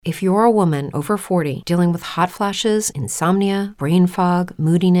If you're a woman over 40 dealing with hot flashes, insomnia, brain fog,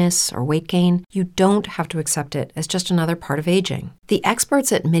 moodiness, or weight gain, you don't have to accept it as just another part of aging. The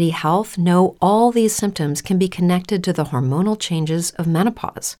experts at MIDI Health know all these symptoms can be connected to the hormonal changes of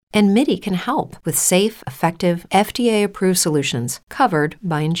menopause. And MIDI can help with safe, effective, FDA-approved solutions covered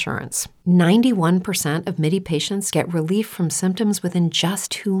by insurance. 91% of MIDI patients get relief from symptoms within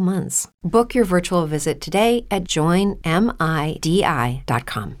just 2 months. Book your virtual visit today at joinmidi.com.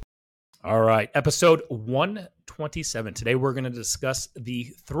 All right, episode 127. Today we're going to discuss the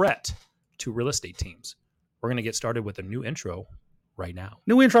threat to real estate teams. We're going to get started with a new intro right now.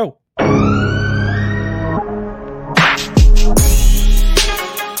 New intro.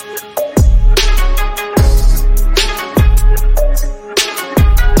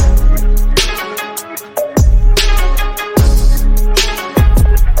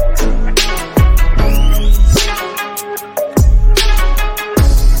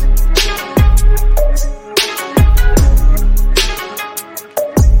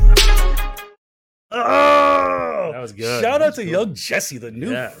 Shout out to Young Jesse, the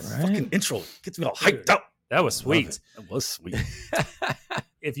new fucking intro. Gets me all hyped up. That was sweet. That was sweet.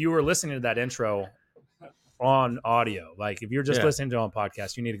 If you were listening to that intro on audio, like if you're just listening to it on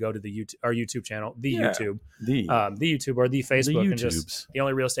podcast, you need to go to the our YouTube channel, the YouTube or the Facebook, and just the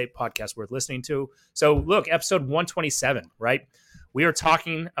only real estate podcast worth listening to. So look, episode 127, right? We are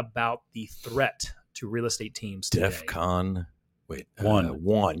talking about the threat to real estate teams today. DEFCON. Wait,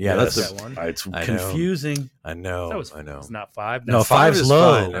 one. Yeah, that's that one. It's confusing. I know. It's not five. No, five's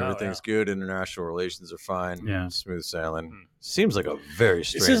low. Fine. Everything's good. International relations are fine. Yeah, smooth sailing. Seems like a very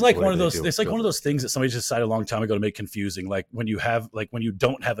strange. This is like one of those. It's like one of those things that somebody just decided a long time ago to make confusing. Like when you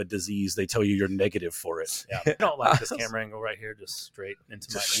don't have a disease, they tell you you're negative for it. Yeah, I don't like this camera angle right here, just straight into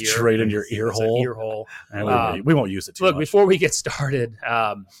my ear, straight in your ear hole. Ear hole. We won't use it too much. Look, before we get started,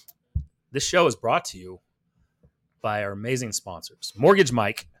 this show is brought to you by our amazing sponsors. Mortgage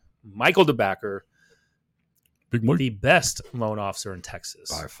Mike, Michael DeBacker, Big Mike, the best loan officer in Texas.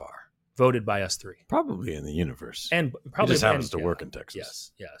 By far. Voted by us three. Probably in the universe. And probably he just happens to work in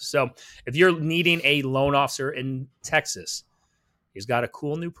Texas. Yes. So if you're needing a loan officer in Texas, he's got a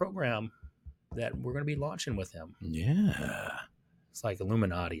cool new program that we're going to be launching with him. Yeah. It's like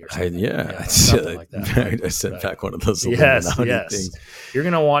Illuminati or something. Something like that. I sent back one of those Illuminati things. You're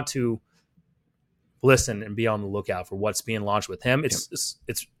going to want to listen and be on the lookout for what's being launched with him. It's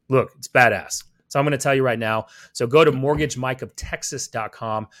badass. So I'm going to tell you right now. So go to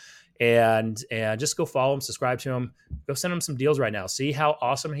mortgagemikeoftexas.com and just go follow him, subscribe to him, go send him some deals right now. See how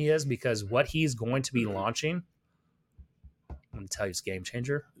awesome he is, because what he's going to be launching, I'm going to tell you, it's game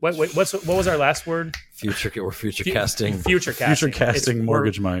changer. What was our last word? We're future casting. Future casting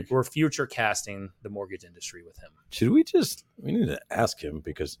Mortgage Mike. We're future casting the mortgage industry with him. Should we need to ask him,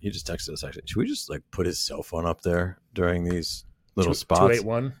 because he just texted us actually. Should we just like put his cell phone up there during these little spots?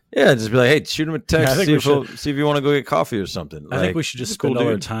 281? Yeah, just be like, hey, shoot him a text. See if you want to go get coffee or something. I think we should just spend all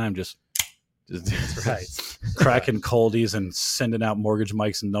our time just right. cracking coldies and sending out Mortgage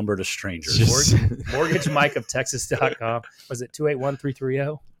Mike's number to strangers. Mortgagemikeoftexas.com. Was it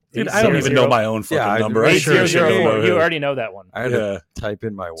 281-330? Dude, I don't even know my own fucking number. 8004. You already know that one. I had to type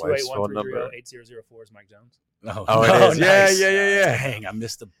in my wife's phone number. 8004 is Mike Jones. Oh, it is. Nice. Yeah. Dang, I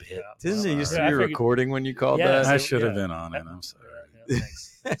missed a bit. Didn't it used to be recording when you called that? I should have been on it. I'm sorry.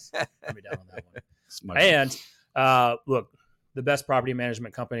 Thanks. I'll be down on that one. And look, the best property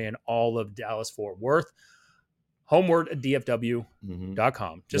management company in all of Dallas-Fort Worth,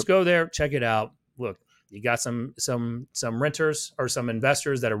 homeward.dfw.com. Just go there, check it out. Look, you got some renters or some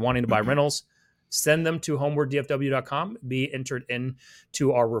investors that are wanting to buy rentals. Send them to homeward.dfw.com. Be entered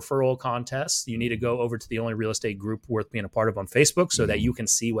into our referral contest. You need to go over to the only real estate group worth being a part of on Facebook so that you can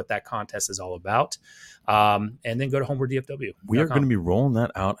see what that contest is all about. And then go to homeward.dfw. We are going to be rolling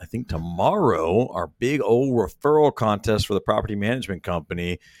that out, I think, tomorrow, our big old referral contest for the property management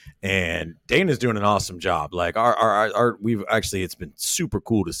company. And Dana's doing an awesome job. Like it's been super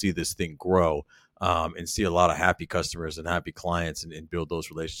cool to see this thing grow. And see a lot of happy customers and happy clients and build those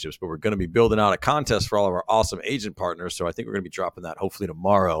relationships. But we're going to be building out a contest for all of our awesome agent partners. So I think we're going to be dropping that hopefully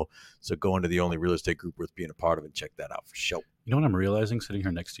tomorrow. So go into the only real estate group worth being a part of and check that out for sure. You know what I'm realizing sitting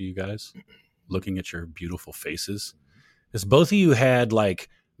here next to you guys, looking at your beautiful faces, is both of you had like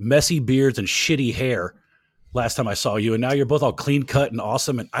messy beards and shitty hair last time I saw you, and now you're both all clean cut and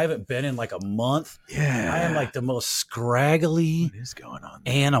awesome, and I haven't been in like a month. Yeah, I am like the most scraggly what is going on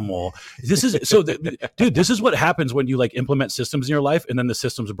there? Animal. This is so dude, this is what happens when you like implement systems in your life and then the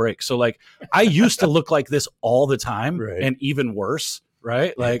systems break. So like I used to look like this all the time, right, and even worse.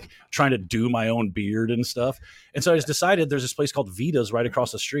 right? Like trying to do my own beard and stuff. And so I just decided there's this place called Vita's right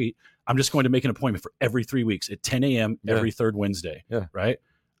across the street. I'm just going to make an appointment for every 3 weeks at 10 a.m. every third Wednesday. Yeah. Right.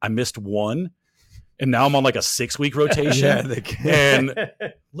 I missed one. And now I'm on like a 6-week rotation and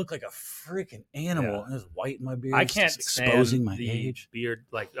look like a freaking animal. Yeah. And there's white in my beard. I can't It's exposing stand my the age. beard.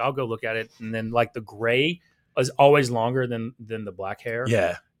 Like I'll go look at it, and then like the gray is always longer than the black hair.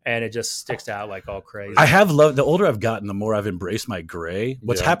 Yeah. And it just sticks out like all crazy. I have loved, the older I've gotten, the more I've embraced my gray.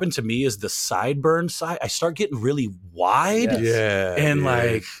 What's Yeah. happened to me is the sideburn side, I start getting really wide. Yes. Yeah. And dude.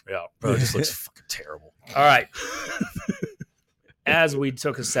 like, Yeah. bro, it just looks fucking terrible. All right. As we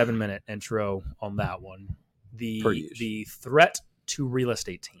took a 7-minute intro on that one, Per use. the threat to real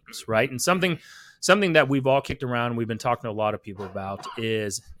estate teams, right? And something that we've all kicked around, we've been talking to a lot of people about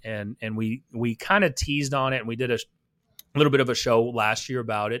is, and we kind of teased on it, and we did a little bit of a show last year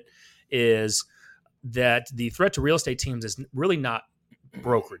about it, is that the threat to real estate teams is really not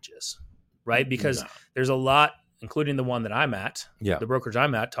brokerages, right? Because there's a lot, including the one that I'm at, Yeah. the brokerage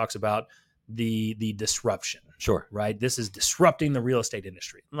I'm at talks about the disruption, Sure. right? This is disrupting the real estate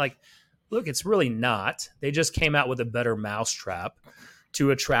industry. I'm like, look, it's really not. They just came out with a better mousetrap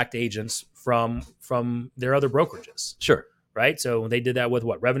to attract agents from their other brokerages, Sure. right? So they did that with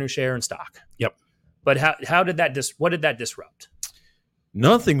what? Revenue share and stock. Yep. But how did that what did that disrupt?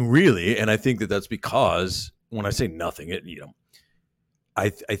 Nothing really, and I think that that's because when I say nothing, I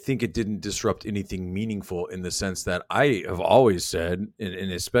think it didn't disrupt anything meaningful in the sense that I have always said,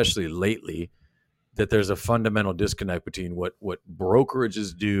 and especially lately, that there's a fundamental disconnect between what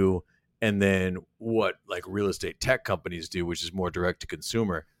brokerages do and then what like real estate tech companies do, which is more direct to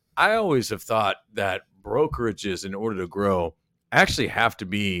consumer. I always have thought that brokerages, in order to grow, actually have to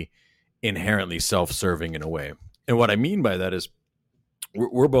be inherently self-serving in a way. And what I mean by that is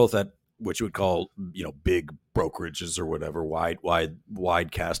we're both at what you would call, big brokerages or whatever,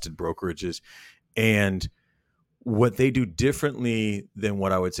 wide casted brokerages. And what they do differently than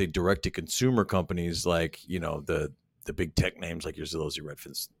what I would say direct to consumer companies, like, the big tech names like your Zillows, your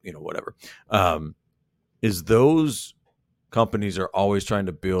Redfins, whatever, is those companies are always trying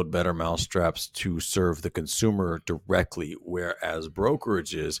to build better mousetraps to serve the consumer directly, whereas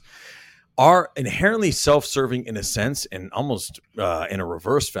brokerages are inherently self-serving in a sense and almost in a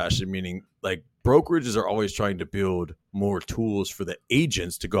reverse fashion, meaning like brokerages are always trying to build more tools for the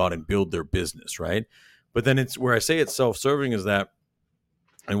agents to go out and build their business, right? But then it's where I say it's self-serving is that,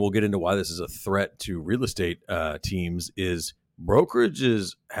 and we'll get into why this is a threat to real estate teams, is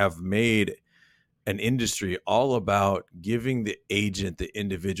brokerages have made an industry all about giving the agent, the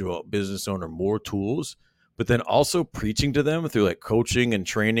individual business owner, more tools, but then also preaching to them through like coaching and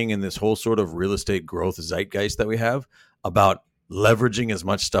training and this whole sort of real estate growth zeitgeist that we have about leveraging as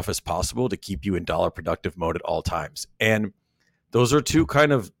much stuff as possible to keep you in dollar productive mode at all times. And those are two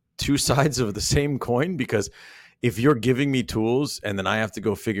sides of the same coin, because if you're giving me tools and then I have to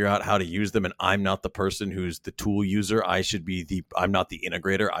go figure out how to use them and I'm not the person who's the tool user, I'm not the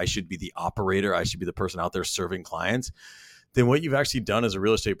integrator, I should be the operator, I should be the person out there serving clients, then what you've actually done as a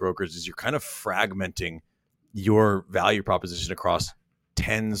real estate brokerage is you're kind of fragmenting your value proposition across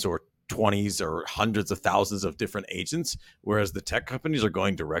tens or 20s or hundreds of thousands of different agents, whereas the tech companies are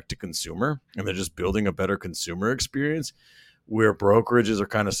going direct to consumer and they're just building a better consumer experience. Where brokerages are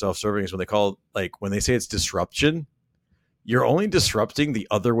kind of self-serving is when they say it's disruption, you're only disrupting the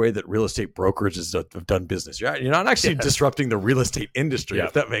other way that real estate brokerages have done business. You're not actually disrupting the real estate industry,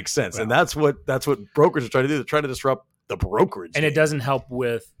 if that makes sense. Wow. And that's what brokers are trying to do. They're trying to disrupt the brokerage. And it doesn't help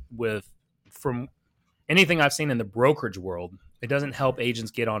with from anything I've seen in the brokerage world. It doesn't help agents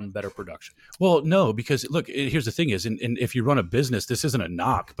get on better production. Well, no, because look, here's the thing is, and if you run a business, this isn't a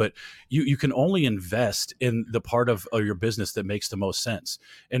knock, but you can only invest in the part of your business that makes the most sense.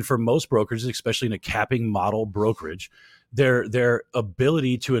 And for most brokerages, especially in a capping model brokerage, their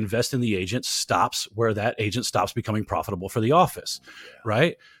ability to invest in the agent stops where that agent stops becoming profitable for the office,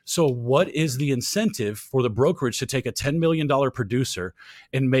 right? So what is the incentive for the brokerage to take a $10 million producer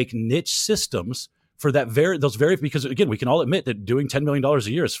and make niche systems for that because again, we can all admit that doing $10 million a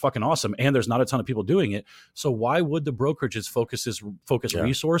year is fucking awesome, and there's not a ton of people doing it. So why would the brokerages focus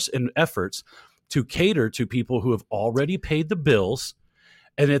resource and efforts to cater to people who have already paid the bills,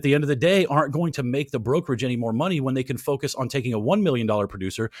 and at the end of the day aren't going to make the brokerage any more money when they can focus on taking a $1 million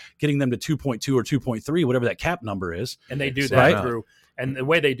producer, getting them to 2.2 or 2.3, whatever that cap number is. And they do that And the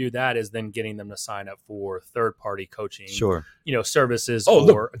way they do that is then getting them to sign up for third-party coaching, Sure. Services Oh, or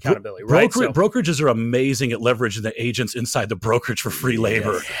look, accountability, right? So, brokerages are amazing at leveraging the agents inside the brokerage for free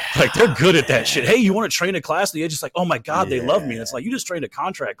labor. Like, they're good at that shit. Hey, you want to train a class? The agent's like, oh my God, they love me. And it's like, you just trained a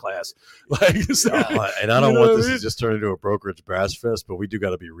contract class. Like, so, and I don't want this to just turn into a brokerage brass fest, but we do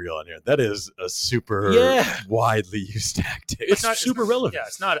got to be real on here. That is a super widely used tactic. It's not super relevant. Yeah,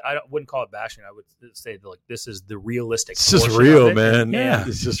 it's not. Wouldn't call it bashing. I would say that, like, this is the realistic. It's just real, it. man. Yeah,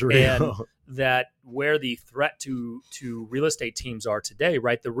 it's just real. And that where the threat to real estate teams are today,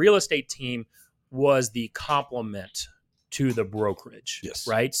 right? The real estate team was the complement to the brokerage, yes,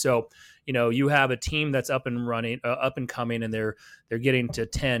 right? So, you have a team that's up and running, up and coming, and they're getting to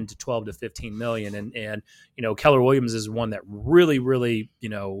 10 to 12 to 15 million, and Keller Williams is one that really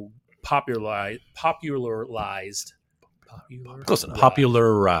popularized. Close enough.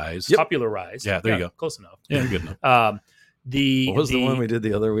 Popularized. Yeah, there you go. Close enough. Yeah, good enough. What was the one we did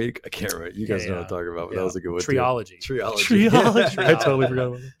the other week? I can't remember. You guys know what I'm talking about, but that was a good one. Triology. Triology. I totally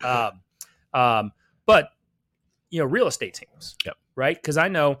forgot about that. But real estate teams. Yep. Right? Because I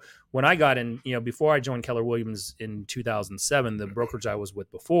know when I got in, before I joined Keller Williams in 2007, the brokerage I was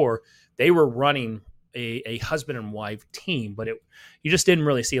with before, they were running a husband and wife team, but you just didn't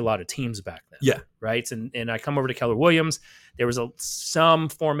really see a lot of teams back then. Yeah. Right. And I come over to Keller Williams. There was some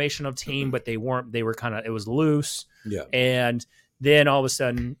formation of team, but they were kind of, it was loose. Yeah. And then all of a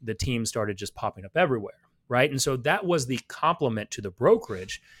sudden the team started just popping up everywhere. Right. And so that was the complement to the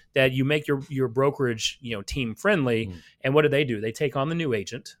brokerage, that you make your brokerage, team friendly. Mm. And what do? They take on the new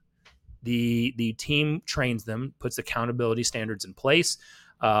agent. The team trains them, puts accountability standards in place,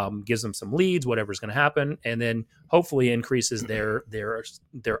 gives them some leads, whatever's going to happen, and then hopefully increases their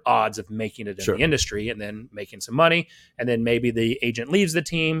odds of making it in the industry and then making some money. And then maybe the agent leaves the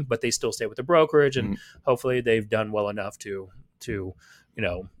team, but they still stay with the brokerage, and hopefully they've done well enough to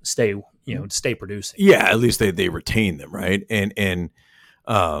stay producing. Yeah, at least they retain them, right? And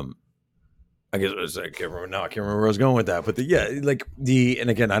I guess I can't remember now. I can't remember where I was going with that, but and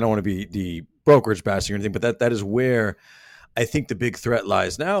again, I don't want to be the brokerage bashing or anything, but that is where I think the big threat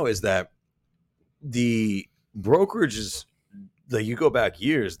lies now, is that the brokerage is, like, you go back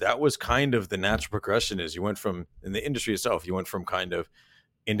years, that was kind of the natural progression. Is you went from, in the industry itself, you went from kind of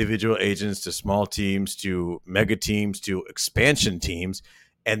individual agents to small teams to mega teams to expansion teams.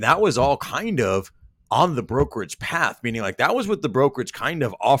 And that was all kind of on the brokerage path, meaning like that was what the brokerage kind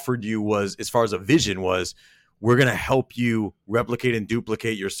of offered you, was, as far as a vision was, we're going to help you replicate and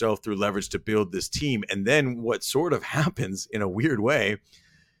duplicate yourself through leverage to build this team. And then what sort of happens in a weird way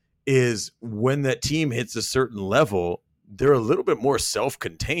is when that team hits a certain level, they're a little bit more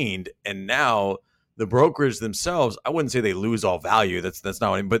self-contained. And now the brokerage themselves, I wouldn't say they lose all value. That's not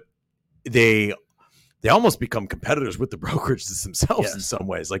what I mean, but they almost become competitors with the brokerages themselves in some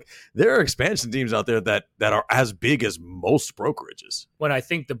ways. Like, there are expansion teams out there that are as big as most brokerages. When I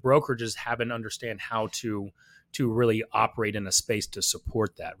think the brokerages haven't understand how to really operate in a space to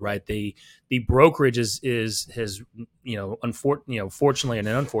support that, right? The brokerage has fortunately and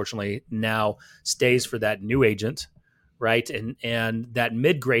unfortunately now stays for that new agent, right? And that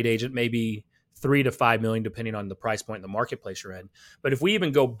mid-grade agent maybe $3 to $5 million, depending on the price point in the marketplace you're in. But if we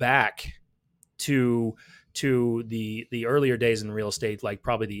even go back to the earlier days in real estate, like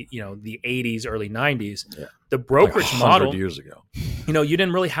probably the 80s, early 90s, the brokerage like model years ago, you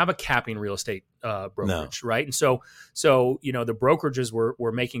didn't really have a capping real estate brokerage, right? And so the brokerages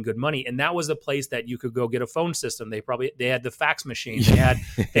were making good money, and that was a place that you could go get a phone system. They had the fax machine, they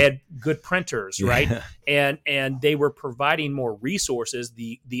had good printers, right? And they were providing more resources,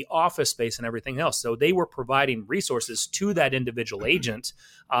 the office space and everything else. So they were providing resources to that individual agent,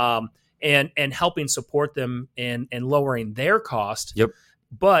 and helping support them and lowering their cost. Yep.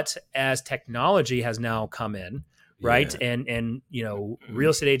 But as technology has now come in, right? And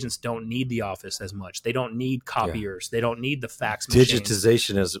real estate agents don't need the office as much. They don't need copiers. They don't need the fax machines.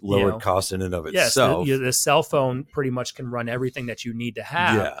 Digitization has lowered cost in and of itself. Yes, the cell phone pretty much can run everything that you need to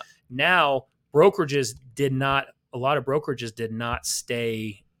have. Yeah. Now, a lot of brokerages did not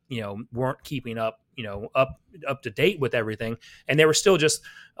stay, weren't keeping up to date with everything. And they were still just,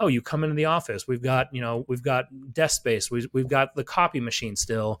 you come into the office. We've got desk space. We've got the copy machine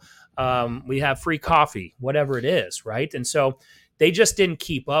still. We have free coffee, whatever it is. Right. And so they just didn't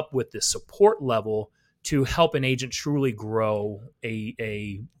keep up with the support level to help an agent truly grow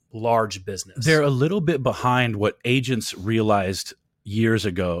a large business. They're a little bit behind what agents realized years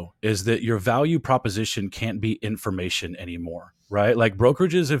ago, is that your value proposition can't be information anymore, right? Like,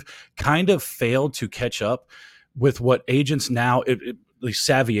 brokerages have kind of failed to catch up with what agents now, these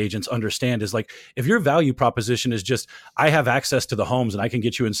savvy agents understand is like, if your value proposition is just, I have access to the homes and I can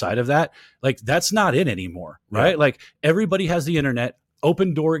get you inside of that, like that's not it anymore, right? Like everybody has the internet,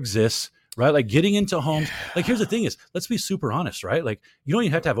 Open Door exists, right? Like getting into homes. Like here's the thing is, let's be super honest, right? Like you don't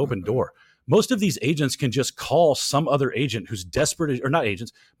even have to have Open Door. Most of these agents can just call some other agent who's desperate, or not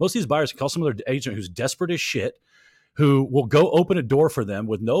agents. Most of these buyers can call some other agent who's desperate as shit, who will go open a door for them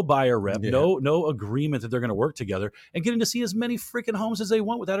with no buyer rep, no agreement that they're going to work together, and getting to see as many freaking homes as they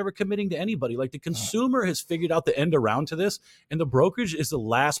want without ever committing to anybody. Like the consumer has figured out the end around to this, and the brokerage is the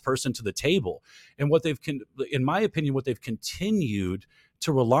last person to the table. And what in my opinion, what they've continued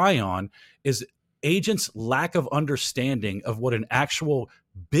to rely on is agents' lack of understanding of what an actual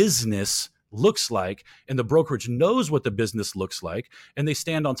business looks like, and the brokerage knows what the business looks like, and they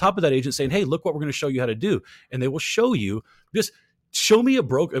stand on top of that agent saying, hey, look what we're going to show you how to do. And they will show you, just show me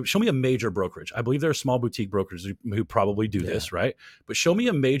a major brokerage. I believe there are small boutique brokers who probably do this, right? But show me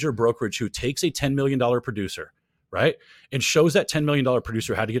a major brokerage who takes a $10 million producer, right, and shows that $10 million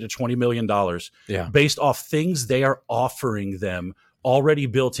producer how to get to $20 million based off things they are offering them already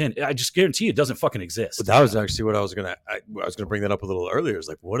built in. I just guarantee it doesn't fucking exist. But that was actually what I was gonna bring that up a little earlier. Is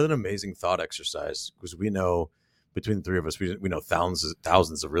like, what an amazing thought exercise, because we know between the three of us, we know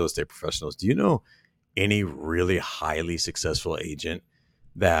thousands of real estate professionals. Do you know any really highly successful agent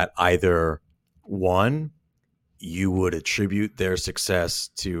that either one, you would attribute their success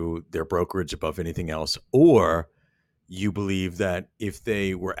to their brokerage above anything else, or you believe that if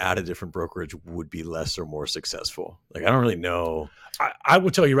they were at a different brokerage would be less or more successful? Like, I don't really know. I will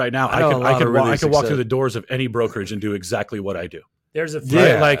tell you right now, I can walk through the doors of any brokerage and do exactly what I do. There's a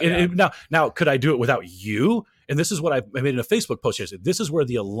now could I do it without you? And this is what I made in a Facebook post yesterday. This is where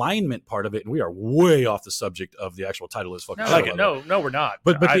the alignment part of it, and we are way off the subject of the actual title is fucking. No, we're not.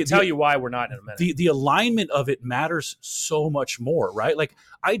 But I'll tell you why we're not in a minute. The alignment of it matters so much more, right? Like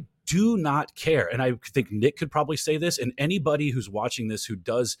I do not care, and I think Nick could probably say this, and anybody who's watching this who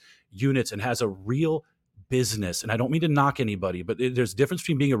does units and has a real business, and I don't mean to knock anybody, but there's a difference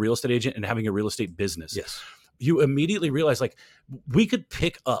between being a real estate agent and having a real estate business. Yes. You immediately realize, like, we could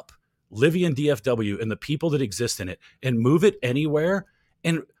pick up Livy and DFW and the people that exist in it and move it anywhere.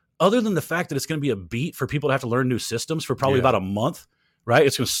 And other than the fact that it's going to be a beat for people to have to learn new systems for probably about a month, right?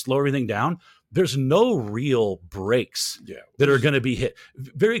 It's going to slow everything down. There's no real breaks that are going to be hit.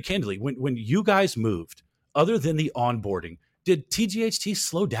 Very candidly, when you guys moved, other than the onboarding, did TGHT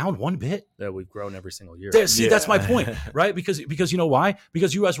slow down one bit? That we've grown every single year. That's my point, right? Because you know why?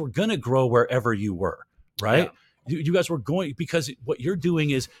 Because you guys were going to grow wherever you were, right? Yeah. You guys were going, because what you're doing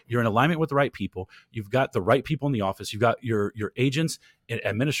is you're in alignment with the right people. You've got the right people in the office. You've got your agents and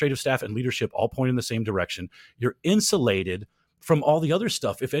administrative staff and leadership all pointing in the same direction. You're insulated from all the other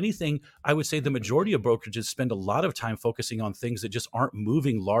stuff. If anything, I would say the majority of brokerages spend a lot of time focusing on things that just aren't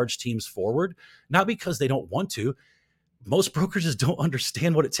moving large teams forward, not because they don't want to. Most brokerages don't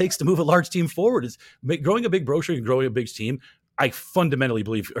understand what it takes to move a large team forward. It's growing a big brokerage and growing a big team, I fundamentally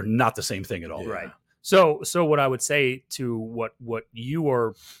believe, are not the same thing at all. Right. So what I would say to what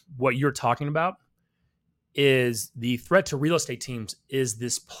you're talking about is the threat to real estate teams is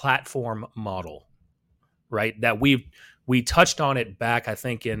this platform model, right? That we touched on it back, I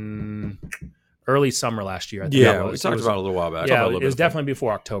think, in early summer last year. I think we talked about it a little while back. Yeah, it was definitely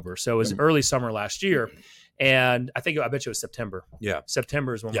before October. So it was early summer last year. And I bet you it was September. Yeah.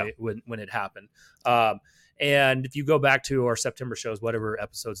 September is when it happened. And if you go back to our September shows, whatever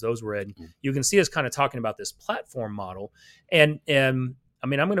episodes those were in, you can see us kind of talking about this platform model. And I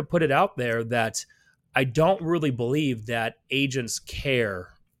mean, I'm going to put it out there that I don't really believe that agents care.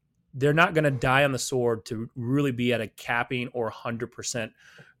 They're not going to die on the sword to really be at a capping or 100%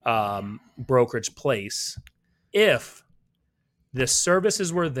 brokerage place if the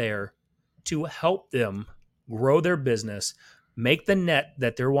services were there to help them grow their business, make the net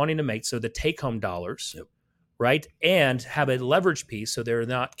that they're wanting to make, so the take-home dollars, right? And have a leverage piece so they're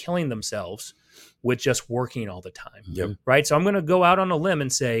not killing themselves with just working all the time, right? So I'm going to go out on a limb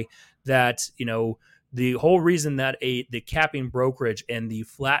and say that, the whole reason that the capping brokerage and the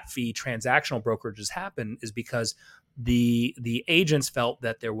flat fee transactional brokerages happen is because the agents felt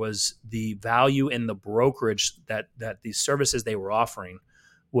that there was the value in the brokerage that the services they were offering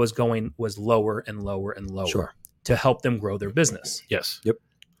was lower and lower and lower to help them grow their business. Yes. Yep.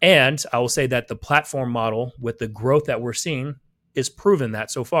 And I will say that the platform model with the growth that we're seeing is proven that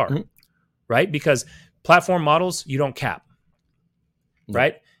so far, right? Because platform models, you don't cap,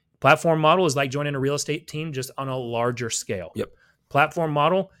 right? Platform model is like joining a real estate team just on a larger scale. Yep. Platform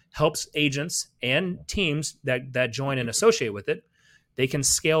model helps agents and teams that join and associate with it. They can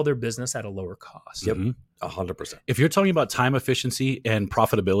scale their business at a lower cost. Yep. 100%. If you're talking about time efficiency and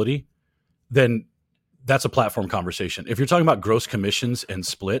profitability, then that's a platform conversation. If you're talking about gross commissions and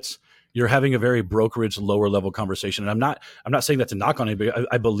splits, you're having a very brokerage, lower level conversation. And I'm not saying that to knock on anybody.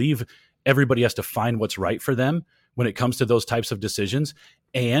 I believe everybody has to find what's right for them when it comes to those types of decisions.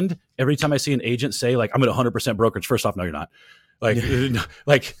 And every time I see an agent say, like, I'm at 100% brokerage, first off, no, you're not. Like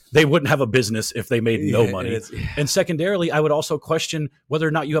they wouldn't have a business if they made no money. And secondarily, I would also question whether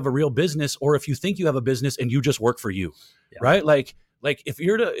or not you have a real business, or if you think you have a business and you just work for you, right? Like if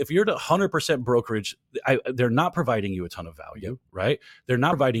you're to 100% brokerage, they're not providing you a ton of value, right? They're not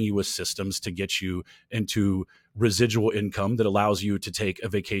providing you with systems to get you into residual income that allows you to take a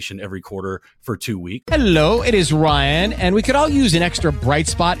vacation every quarter for 2 weeks. Hello, it is Ryan, and we could all use an extra bright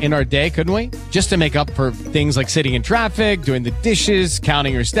spot in our day, couldn't we? Just to make up for things like sitting in traffic, doing the dishes,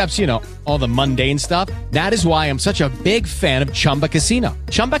 counting your steps, all the mundane stuff. That is why I'm such a big fan of Chumba Casino.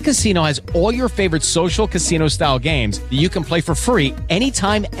 Chumba Casino has all your favorite social casino style games that you can play for free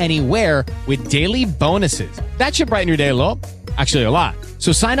anytime, anywhere with daily bonuses. That should brighten your day a little. Actually, a lot.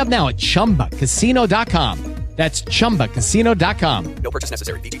 So sign up now at ChumbaCasino.com. That's ChumbaCasino.com. No purchase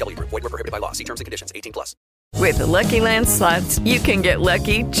necessary. VGW Group. Void where prohibited by law. See terms and conditions. 18+. With the Lucky Land Slots, you can get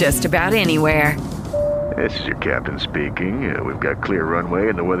lucky just about anywhere. This is your captain speaking. We've got clear runway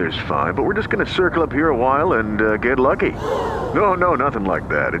and the weather's fine, but we're just going to circle up here a while and get lucky. No, nothing like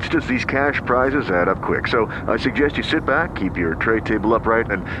that. It's just these cash prizes add up quick. So I suggest you sit back, keep your tray table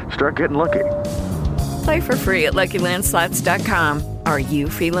upright, and start getting lucky. Play for free at LuckyLandSlots.com. Are you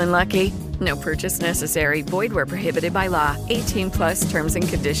feeling lucky? No purchase necessary. Void where prohibited by law. 18+ terms and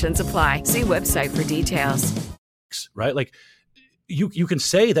conditions apply. See website for details. Right? Like you can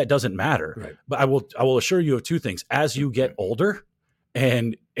say that doesn't matter, right? But I will assure you of two things. As you get older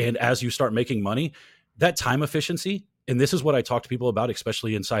and as you start making money, that time efficiency, and this is what I talk to people about,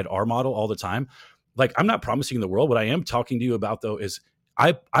 especially inside our model all the time. Like, I'm not promising the world. What I am talking to you about, though, is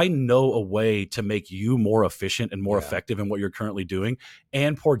I know a way to make you more efficient and more effective in what you're currently doing,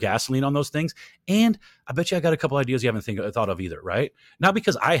 and pour gasoline on those things. And I bet you I got a couple ideas you haven't thought of either, right? Not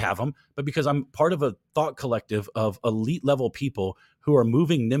because I have them, but because I'm part of a thought collective of elite level people who are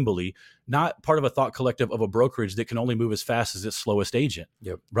moving nimbly, not part of a thought collective of a brokerage that can only move as fast as its slowest agent.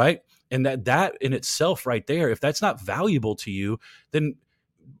 Yep. Right. And that in itself right there, if that's not valuable to you, then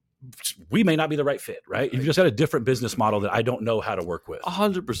we may not be the right fit, right? You've just got a different business model that I don't know how to work with.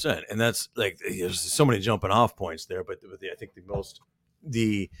 100%. And that's like, there's so many jumping off points there, but I think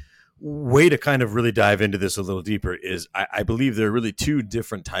the way to kind of really dive into this a little deeper is I believe there are really two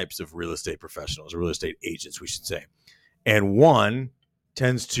different types of real estate professionals, or real estate agents, we should say. And one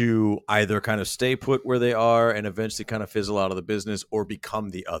tends to either kind of stay put where they are and eventually kind of fizzle out of the business, or become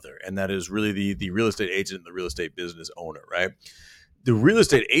the other. And that is really the real estate agent and the real estate business owner, right? The real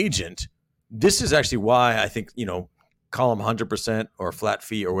estate agent, this is actually why I think, call them 100% or flat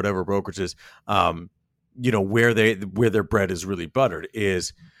fee or whatever brokerage is, where their bread is really buttered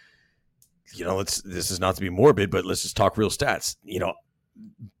is, this is not to be morbid, but let's just talk real stats.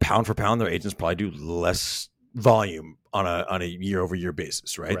 Pound for pound, their agents probably do less volume on a year over year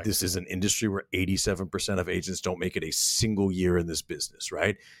basis, right? Correct. This is an industry where 87% of agents don't make it a single year in this business,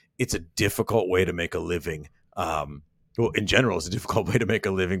 right? It's a difficult way to make a living. Well, in general, it's a difficult way to make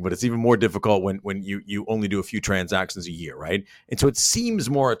a living, but it's even more difficult when you only do a few transactions a year, right? And so it seems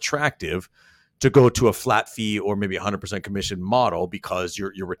more attractive to go to a flat fee or maybe 100% commission model, because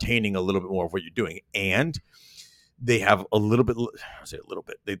you're retaining a little bit more of what you're doing, and they have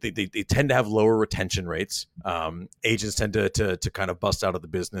they tend to have lower retention rates. Agents tend to kind of bust out of the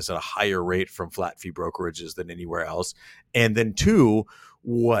business at a higher rate from flat fee brokerages than anywhere else. And then two,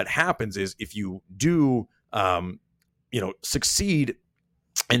 what happens is if you do succeed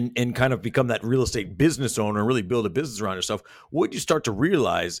and kind of become that real estate business owner and really build a business around yourself, what you start to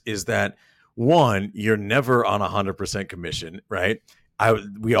realize is that, one, you're never on 100% commission, right?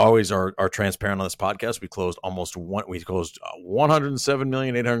 We always are transparent on this podcast. We closed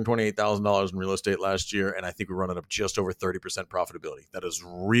 $107,828,000 in real estate last year, and I think we're running up just over 30% profitability. That is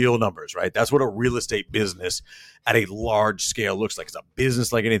real numbers, right? That's what a real estate business at a large scale looks like. It's a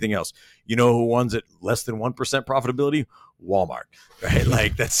business like anything else. You know who runs at less than 1% profitability? Walmart, right?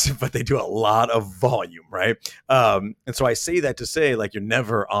 Like but they do a lot of volume, right? And so I say that to say, like, you're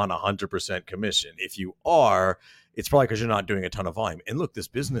never on 100% commission. If you are, it's probably because you're not doing a ton of volume. And look, this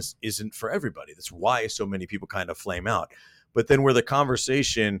business isn't for everybody. That's why so many people kind of flame out. But then where the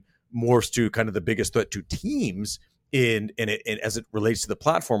conversation morphs to kind of the biggest threat to teams in as it relates to the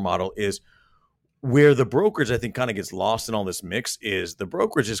platform model is where the brokerage, I think, kind of gets lost in all this mix. Is the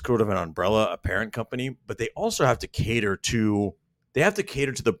brokerage is sort of an umbrella, a parent company, but they also have to cater to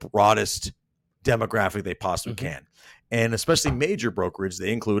the broadest demographic they possibly can. And especially major brokerage,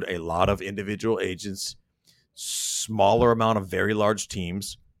 they include a lot of individual agents, smaller amount of very large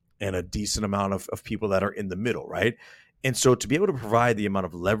teams, and a decent amount of people that are in the middle, right? And so to be able to provide the amount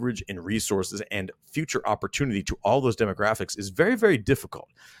of leverage and resources and future opportunity to all those demographics is very, very difficult.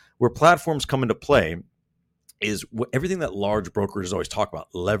 Where platforms come into play is everything that large brokerages always talk about: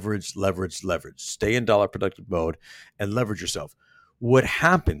 leverage, leverage, leverage. Stay in dollar productive mode and leverage yourself. What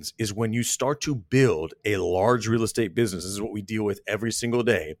happens is when you start to build a large real estate business, this is what we deal with every single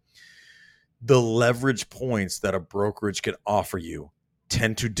day, the leverage points that a brokerage can offer you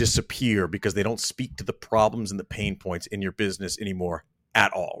tend to disappear because they don't speak to the problems and the pain points in your business anymore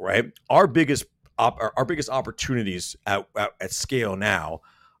at all, right? Our biggest opportunities at scale now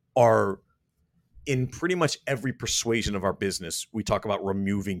are in pretty much every persuasion of our business. We talk about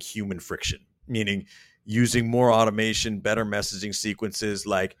removing human friction, meaning using more automation, better messaging sequences,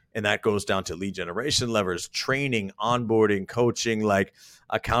 and that goes down to lead generation levers, training, onboarding, coaching,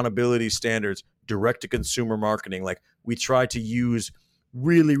 accountability standards, direct to consumer marketing. We try to use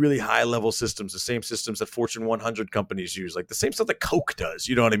really, really high level systems, the same systems that Fortune 100 companies use, the same stuff that Coke does,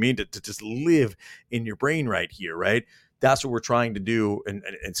 you know what I mean? To just live in your brain right here, right? That's what we're trying to do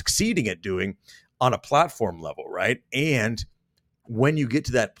and succeeding at doing on a platform level, right? And when you get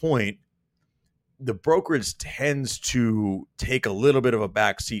to that point, the brokerage tends to take a little bit of a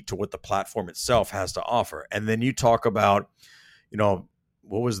backseat to what the platform itself has to offer. And then you talk about,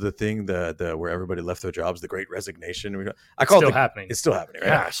 what was the thing where everybody left their jobs, the Great Resignation? It's still happening,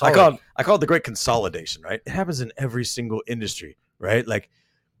 right? Yeah, I call it the Great Consolidation, right? It happens in every single industry, right?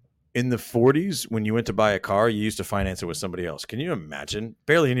 In the 40s, when you went to buy a car, you used to finance it with somebody else. Can you imagine?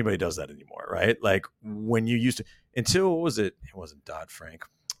 Barely anybody does that anymore, right? When you used to, until, what was it? It wasn't Dodd-Frank.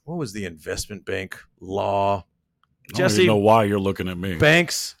 What was the investment bank law? Jesse, I don't even know why you're looking at me.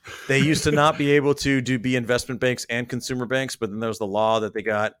 Banks, they used to not be able to be investment banks and consumer banks, but then there was the law that they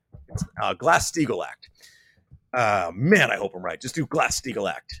got, Glass-Steagall Act. Man, I hope I'm right. Just do Glass-Steagall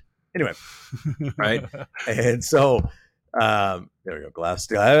Act. Anyway, right? And so there we go.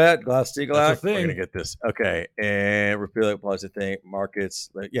 Glass-Steagall Act. We're gonna get this. Okay, and repeal it applies to thing markets.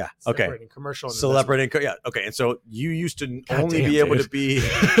 Yeah. Okay. Separating commercial and Celebrating. Yeah. Okay. And so you used to only be able to be.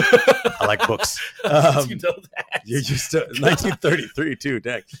 I like books. You know that. You used to 1933 too.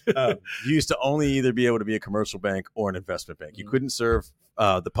 Dang. You used to only either be able to be a commercial bank or an investment bank. You couldn't serve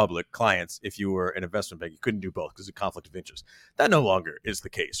the public clients if you were an investment bank. You couldn't do both because of conflict of interest. That no longer is the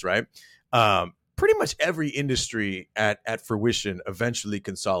case, right? Pretty much every industry at fruition eventually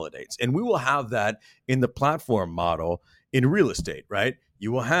consolidates. And we will have that in the platform model in real estate, right?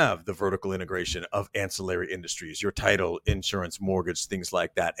 You will have the vertical integration of ancillary industries, your title, insurance, mortgage, things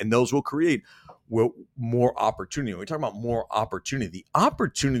like that. And those will create more opportunity. When we talk about more opportunity, the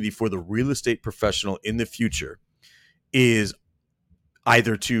opportunity for the real estate professional in the future is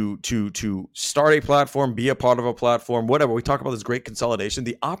either to start a platform, be a part of a platform, whatever. We talk about this great consolidation,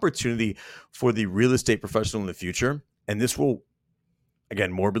 the opportunity for the real estate professional in the future. And this will,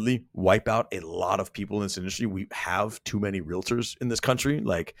 again, morbidly wipe out a lot of people in this industry. We have too many realtors in this country.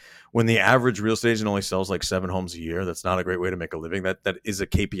 When the average real estate agent only sells 7 homes a year, that's not a great way to make a living. That is a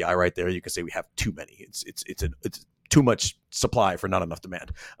KPI right there. You can say we have too many. It's too much supply for not enough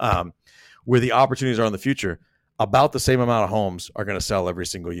demand. Where the opportunities are in the future, about the same amount of homes are going to sell every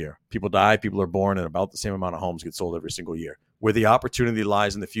single year. People die, people are born, and about the same amount of homes get sold every single year. Where the opportunity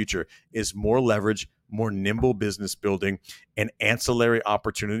lies in the future is more leverage, more nimble business building, and ancillary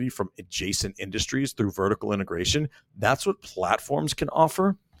opportunity from adjacent industries through vertical integration. That's what platforms can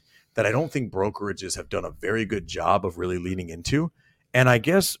offer that I don't think brokerages have done a very good job of really leaning into. And I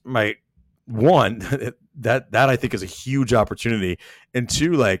guess that I think is a huge opportunity. And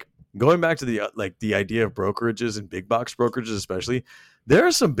two, going back to the idea of brokerages and big box brokerages, especially, there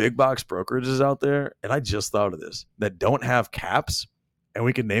are some big box brokerages out there, and I just thought of this, that don't have caps, and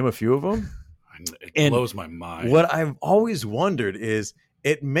we can name a few of them. It blows my mind. What I've always wondered is,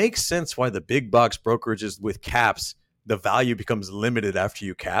 it makes sense why the big box brokerages with caps, the value becomes limited after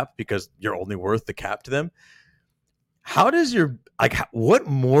you cap because you're only worth the cap to them. How does what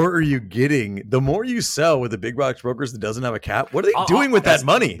more are you getting the more you sell with the big box brokers that doesn't have a cap? What are they doing with that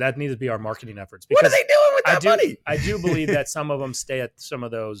money? That needs to be our marketing efforts. What are they doing with that money? I do believe that some of them stay at some of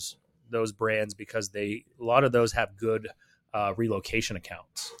those brands because a lot of those have good relocation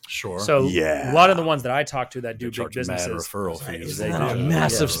accounts. Sure. So a lot of the ones that I talk to that do big businesses, mad referral fees. They do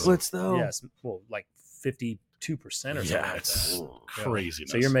massive splits though. Yes, well, 52% or something. Yeah, it's crazy.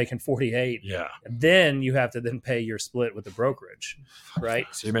 So you're making 48. Yeah. And then you have to then pay your split with the brokerage, right?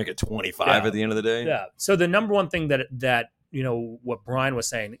 So you make it 25 at the end of the day. Yeah. So the number one thing that what Brian was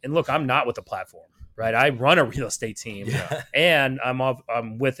saying. And look, I'm not with the platform, right? I run a real estate team, and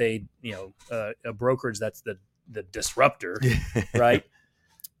I'm with a brokerage that's the disruptor, right?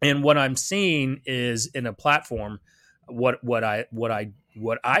 And what I'm seeing is in a platform, what I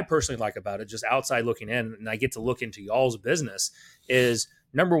personally like about it, just outside looking in, and I get to look into y'all's business, is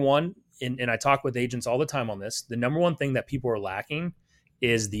number one, and I talk with agents all the time on this, the number one thing that people are lacking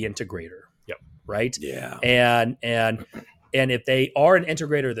is the integrator. Yep. Right? Yeah. And if they are an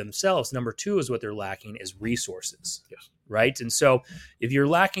integrator themselves, number two is what they're lacking is resources. Yes. Right? And so if you're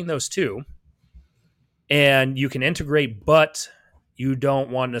lacking those two and you can integrate, but you don't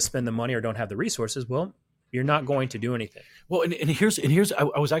want to spend the money or don't have the resources, well, you're not going to do anything. Well, and here's I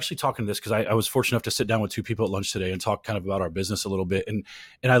was actually talking to this because I was fortunate enough to sit down with two people at lunch today and talk kind of about our business a little bit. And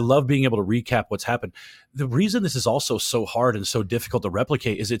I love being able to recap what's happened. The reason this is also so hard and so difficult to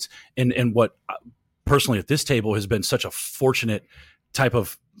replicate is it's and what personally at this table has been such a fortunate type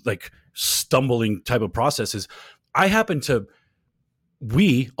of like stumbling type of process is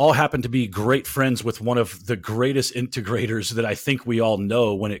we all happen to be great friends with one of the greatest integrators that I think we all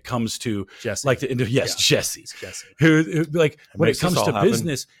know when it comes to Jesse. Jesse. Jesse. Who like when it makes comes this to all happen.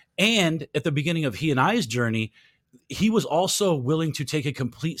 business. And at the beginning of he and I's journey, he was also willing to take a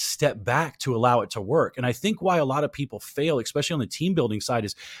complete step back to allow it to work. And I think why a lot of people fail, especially on the team building side,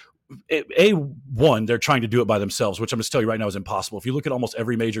 is one, they're trying to do it by themselves, which I'm going to tell you right now is impossible. If you look at almost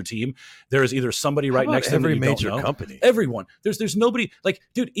every major team, there is either somebody right next to them every that you major don't know. company. Everyone. There's nobody like,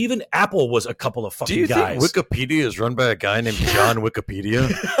 dude, even Apple was a couple of fucking Do you guys. think Wikipedia is run by a guy named John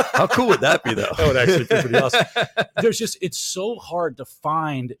Wikipedia? How cool would that be, though? That would actually be pretty awesome. It's so hard to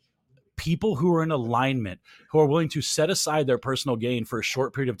find people who are in alignment, who are willing to set aside their personal gain for a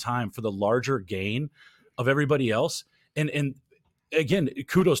short period of time for the larger gain of everybody else. And again,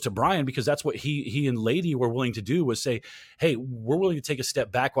 kudos to Brian, because that's what he and Lady were willing to do, was say, hey, we're willing to take a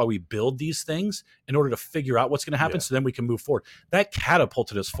step back while we build these things in order to figure out what's going to happen so then we can move forward. That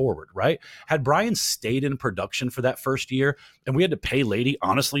catapulted us forward, right? Had Brian stayed in production for that first year and we had to pay Lady,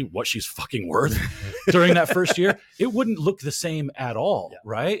 honestly, what she's fucking worth during that first year, it wouldn't look the same at all,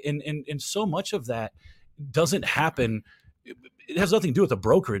 right? And so much of that doesn't happen. It has nothing to do with the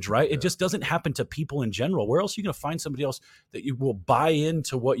brokerage, right? It just doesn't happen to people in general. Where else are you going to find somebody else that you will buy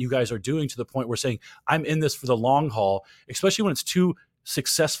into what you guys are doing to the point where saying, I'm in this for the long haul, especially when it's two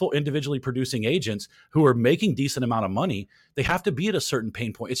successful individually producing agents who are making decent amount of money. They have to be at a certain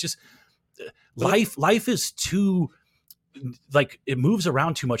pain point. It's just life is too, like, it moves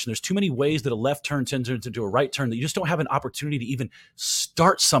around too much, and there's too many ways that a left turn turns into a right turn that you just don't have an opportunity to even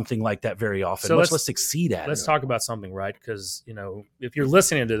start something like that very often, So much less succeed at it. Let's talk about something, right? Because if you're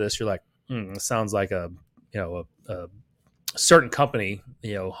listening to this, you're like, it sounds like a certain company,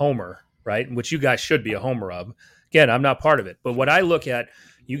 Homer, right? Which you guys should be a Homer of. Again, I'm not part of it, but what I look at,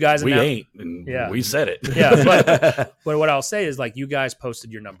 you guys, we ain't. And we said it. Yeah, but what I'll say is, like, you guys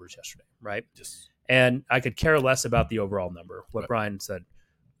posted your numbers yesterday, right? And I could care less about the overall number. What Brian said.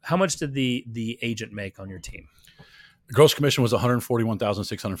 How much did the agent make on your team? The gross commission was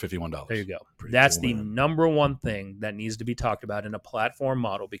 $141,651. There you go. That's the number one thing that needs to be talked about in a platform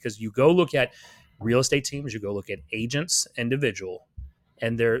model, because you go look at real estate teams, you go look at agents, individual,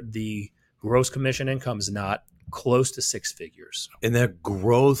 and the gross commission income is not close to six figures. And that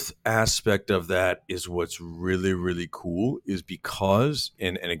growth aspect of that is what's really, really cool, is because,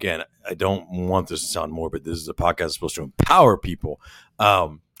 and again, I don't want this to sound morbid. This is a podcast that's supposed to empower people.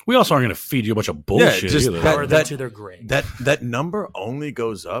 We also aren't going to feed you a bunch of bullshit. just either. Power them to their grave. That number only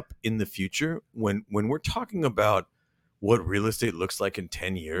goes up in the future when we're talking about what real estate looks like in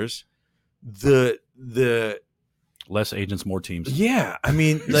 10 years. The Less agents, more teams. Yeah, I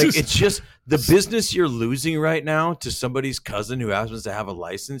mean, like, it's just the business you're losing right now to somebody's cousin who happens to have a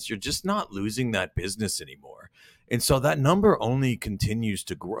license. You're just not losing that business anymore. And so that number only continues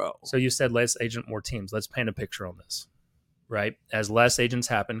to grow. So you said less agent, more teams. Let's paint a picture on this, right? As less agents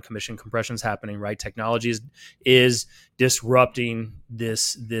happen, commission compression is happening, right? Technology is disrupting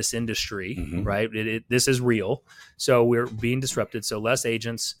this industry, right? This is real. So we're being disrupted. So less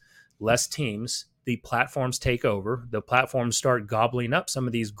agents, less teams. The platforms take over. The platforms start gobbling up some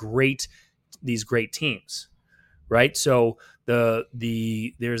of these great teams, right? So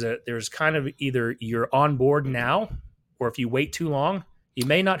there's kind of either you're on board now, or if you wait too long, you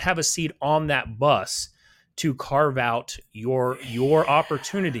may not have a seat on that bus to carve out your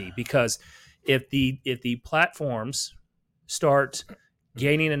opportunity. Because if the platforms start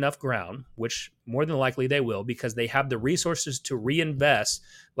gaining enough ground, which more than likely they will, because they have the resources to reinvest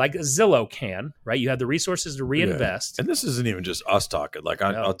like Zillow can, right? You have the resources to reinvest. And this isn't even just us talking. Like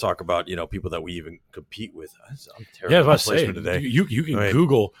I'll talk about, people that we even compete with. I'm terrible. Yeah, at I was placement saying, today. you can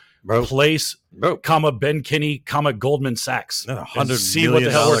Google place, comma Ben Kinney, comma Goldman Sachs, and see what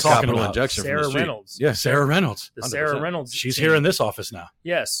the hell we're talking about. Injection Sarah Reynolds. Yeah, Sarah Reynolds. The Sarah Reynolds. She's team. here in this office now.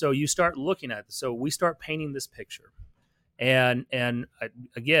 Yes. So you start looking at it. So we start painting this picture. And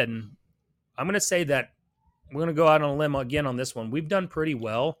again, I'm going to say that we're going to go out on a limb again on this one. We've done pretty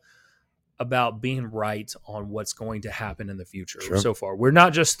well about being right on what's going to happen in the future so far. We're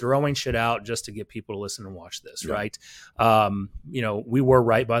not just throwing shit out just to get people to listen and watch this, right? We were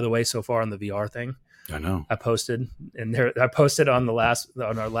right, by the way, so far on the VR thing. I know. I posted on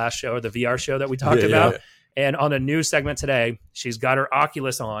our last show, or the VR show that we talked about. And on a news segment today, she's got her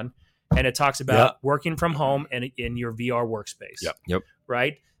Oculus on, and it talks about working from home and in your VR workspace. Yep.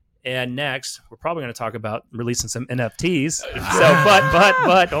 Right. And next, we're probably going to talk about releasing some NFTs. So,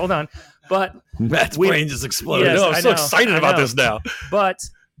 but hold on. But Matt's brain just exploded. Yes, I'm so excited about this now. But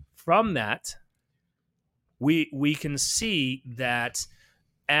from that, we can see that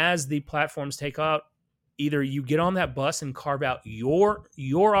as the platforms take out, either you get on that bus and carve out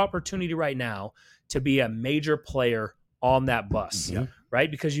your opportunity right now to be a major player on that bus, right?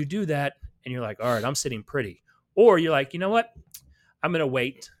 Because you do that and you're like, all right, I'm sitting pretty. Or you're like, you know what? I'm going to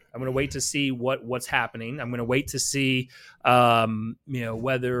wait. I'm going to wait to see what's happening. I'm going to wait to see, whether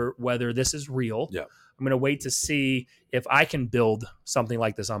this is real. Yeah. I'm going to wait to see if I can build something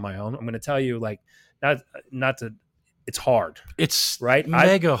like this on my own. I'm going to tell you, like, not to. It's hard. It's right.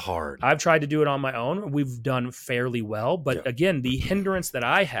 Mega hard. I've tried to do it on my own. We've done fairly well, but again, the hindrance that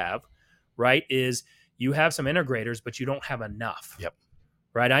I have, right, is you have some integrators, but you don't have enough. Yep.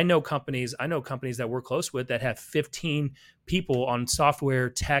 Right. I know companies that we're close with that have 15 people on software,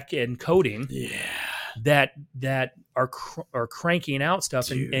 tech, and coding. Yeah. That are cranking out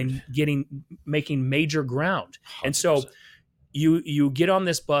stuff and making major ground. 100%. And so you get on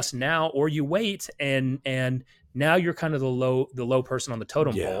this bus now, or you wait, and now you're kind of the low person on the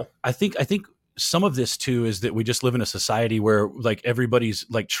totem pole. I think some of this too is that we just live in a society where like everybody's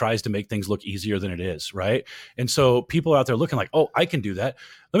like tries to make things look easier than it is, right? And so people are out there looking like, oh, I can do that.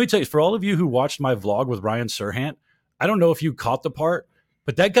 Let me tell you, for all of you who watched my vlog with Ryan Serhant, I don't know if you caught the part,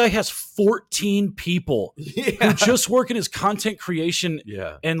 but that guy has 14 people who just work in his content creation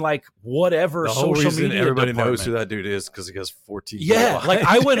and like whatever the whole social reason media everybody department. knows who that dude is because he has 14 Yeah, people. like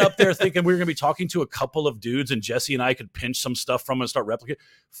I went up there thinking we were going to be talking to a couple of dudes and Jesse and I could pinch some stuff from him and start replicating.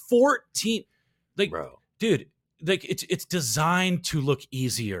 14. Like, bro, dude, like it's designed to look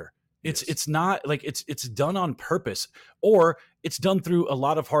easier. It's not like it's done on purpose, or it's done through a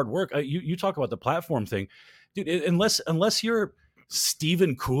lot of hard work. You talk about the platform thing, dude. Unless you're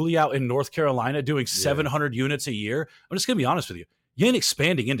Stephen Cooley out in North Carolina doing 700 units a year, I'm just gonna be honest with you. You ain't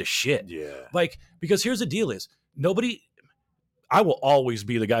expanding into shit. Yeah, like because here's the deal: is nobody. I will always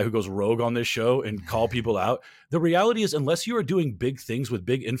be the guy who goes rogue on this show and call people out. The reality is, unless you are doing big things with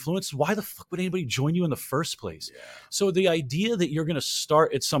big influence, why the fuck would anybody join you in the first place? Yeah. So the idea that you're going to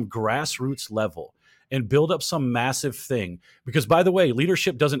start at some grassroots level and build up some massive thing, because by the way,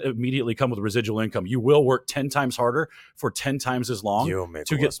 leadership doesn't immediately come with residual income. You will work 10 times harder for 10 times as long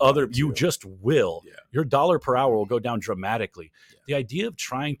to get other, you just will. Yeah. Your dollar per hour will go down dramatically. Yeah. The idea of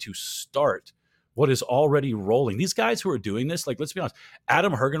trying to start what is already rolling. These guys who are doing this, like, let's be honest,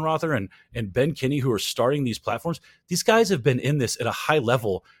 Adam Hergenrother and Ben Kinney, who are starting these platforms, these guys have been in this at a high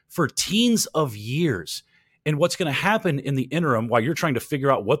level for teens of years. And what's going to happen in the interim while you're trying to figure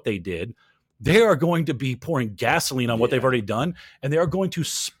out what they did, they are going to be pouring gasoline on what they've already done, and they are going to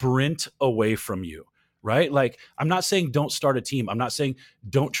sprint away from you, right? Like, I'm not saying don't start a team. I'm not saying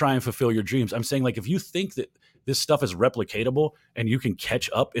don't try and fulfill your dreams. I'm saying, like, if you think that this stuff is replicatable and you can catch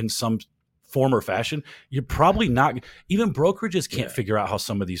up in some form or fashion, you're probably not. Even brokerages can't figure out how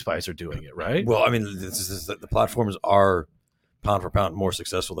some of these guys are doing it, right? Well, I mean, the platforms are pound for pound more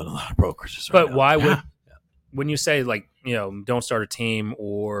successful than a lot of brokerages. But why would, when you say, like, don't start a team,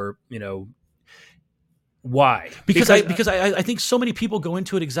 or, why? Because I think so many people go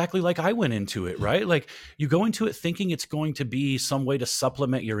into it exactly like I went into it, right? Like, you go into it thinking it's going to be some way to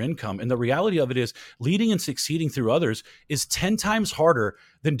supplement your income. And the reality of it is leading and succeeding through others is 10 times harder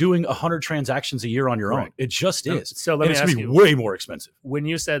than doing 100 transactions a year on your own. It just is. So let me ask you, way more expensive. When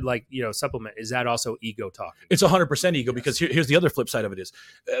you said, like, supplement, is that also ego talking? It's 100% ego, because here's the other flip side of it is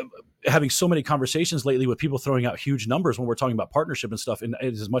having so many conversations lately with people throwing out huge numbers when we're talking about partnership and stuff. And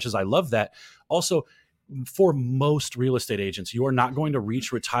as much as I love that, also, for most real estate agents, you are not going to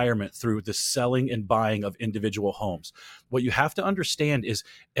reach retirement through the selling and buying of individual homes. What you have to understand is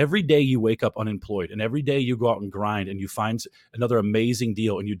every day you wake up unemployed and every day you go out and grind and you find another amazing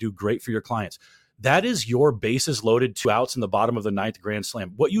deal and you do great for your clients. That is your bases loaded, 2 outs in the bottom of the 9th Grand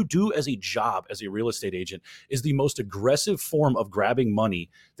Slam. What you do as a job, as a real estate agent, is the most aggressive form of grabbing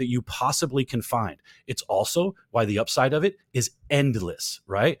money that you possibly can find. It's also why the upside of it is endless,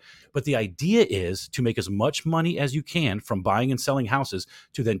 right? But the idea is to make as much money as you can from buying and selling houses,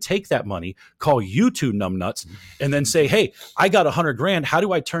 to then take that money, call you two numbnuts, and then say, hey, I got $100,000. How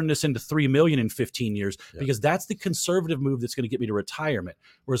do I turn this into $3 million in 15 years? Because that's the conservative move that's going to get me to retirement.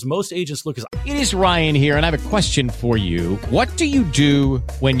 Whereas most agents look as... It is Ryan here, and I have a question for you. What do you do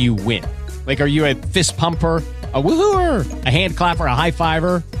when you win? Like, are you a fist pumper, a woohooer, a hand clapper, a high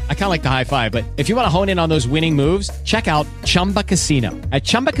fiver? I kind of like the high five, but if you want to hone in on those winning moves, check out Chumba Casino. At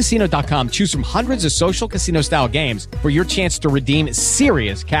ChumbaCasino.com, choose from hundreds of social casino style games for your chance to redeem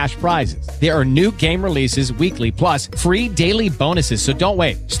serious cash prizes. There are new game releases weekly, plus free daily bonuses. So don't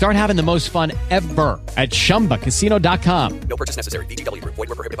wait. Start having the most fun ever at ChumbaCasino.com. No purchase necessary. VGW Group. Void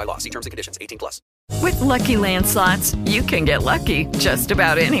where prohibited by law. See terms and conditions. 18+. With Lucky Land Slots, you can get lucky just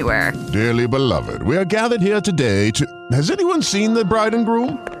about anywhere. Dearly beloved, we are gathered here today to... Has anyone seen the bride and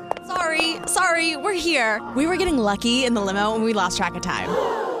groom? Sorry, we're here. We were getting lucky in the limo and we lost track of time.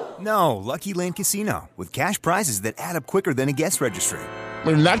 No, Lucky Land Casino, with cash prizes that add up quicker than a guest registry.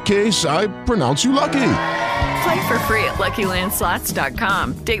 In that case, I pronounce you lucky. Play for free at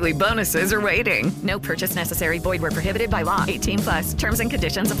LuckyLandSlots.com. Daily bonuses are waiting. No purchase necessary. Void where prohibited by law. 18+. Terms and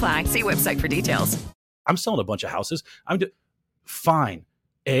conditions apply. See website for details. I'm selling a bunch of houses. Fine.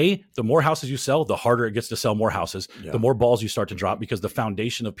 The more houses you sell, the harder it gets to sell more houses, the more balls you start to drop, because the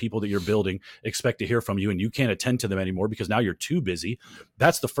foundation of people that you're building expect to hear from you, and you can't attend to them anymore because now you're too busy.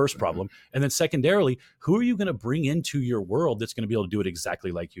 That's the first problem. And then secondarily, who are you going to bring into your world that's going to be able to do it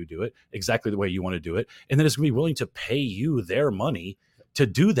exactly like you do it, exactly the way you want to do it, and then is going to be willing to pay you their money to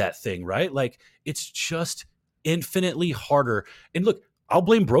do that thing, right? Like, it's just infinitely harder. And look, I'll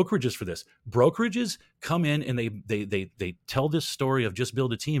blame brokerages for this. Brokerages come in and they tell this story of just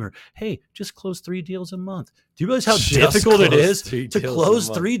build a team, or, hey, just close 3 deals a month. Do you realize how difficult it is to close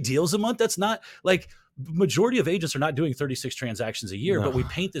 3 deals a month? That's not like, majority of agents are not doing 36 transactions a year, but we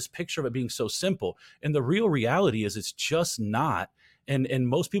paint this picture of it being so simple. And the real reality is it's just not. And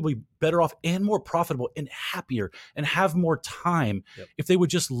most people would be better off and more profitable and happier and have more time if they would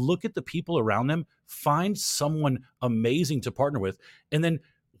just look at the people around them, find someone amazing to partner with, and then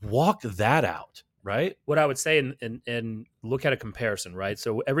walk that out, right? What I would say, and look at a comparison, right?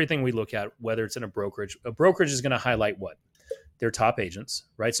 So everything we look at, whether it's in a brokerage is going to highlight what? Their top agents,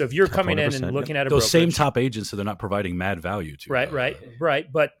 right? So if you're coming in and looking at those same top agents, so they're not providing mad value to,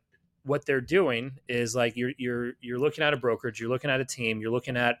 right. But what they're doing is, like, you're looking at a brokerage, you're looking at a team, you're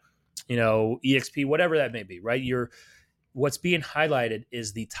looking at, EXP, whatever that may be, right? What's being highlighted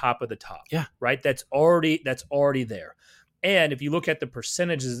is the top of the top, right? That's already there. And if you look at the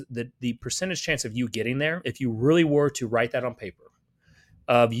percentages, the percentage chance of you getting there, if you really were to write that on paper,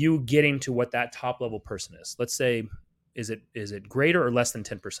 of you getting to what that top level person is, let's say, is it greater or less than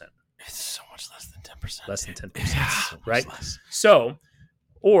 10%? It's so much less than 10%. Less than 10%, right? So,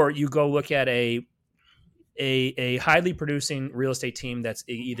 or you go look at a highly producing real estate team that's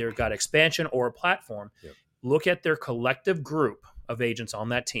either got expansion or a platform. Look at their collective group of agents on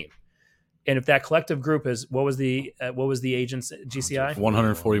that team, and if that collective group is what was the agents GCI?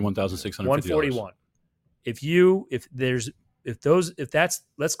 141,650. 141. If that's,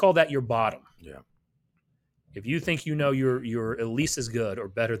 let's call that your bottom. Yeah. If you think you're at least as good or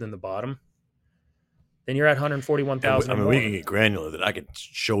better than the bottom, then you're at 141,000. I mean, we can get granular. That I could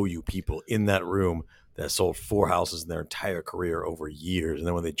show you people in that room that sold 4 houses in their entire career over years, and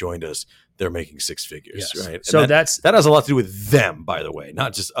then when they joined us, they're making 6 figures, right? So that has a lot to do with them, by the way,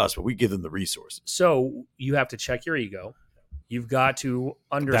 not just us, but we give them the resources. So you have to check your ego. You've got to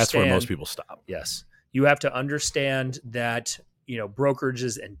understand. That's where most people stop. Yes, you have to understand that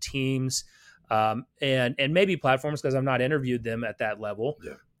brokerages and teams, and maybe platforms, because I've not interviewed them at that level.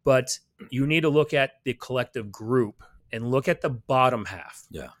 Yeah. But you need to look at the collective group and look at the bottom half.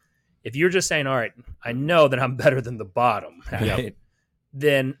 Yeah. If you're just saying, all right, I know that I'm better than the bottom half,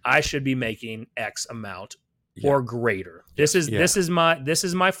 then I should be making X amount or greater. This is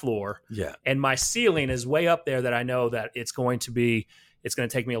my floor. Yeah. And my ceiling is way up there, that I know that it's going to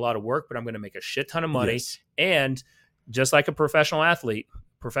take me a lot of work, but I'm going to make a shit ton of money. Yes. And just like a professional athlete,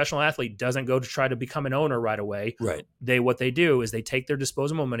 professional athlete doesn't go to try to become an owner right away. Right. What they do is they take their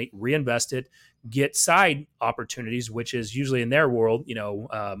disposable money, reinvest it, get side opportunities, which is usually in their world,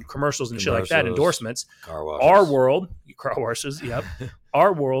 commercials and shit like that, endorsements. Car washes. Our world, car washes, yep.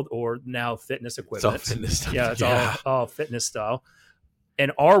 Our world, or now fitness equipment. It's all fitness stuff. Yeah, it's all fitness style.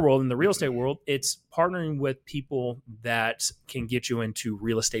 In our world, in the real estate world, it's partnering with people that can get you into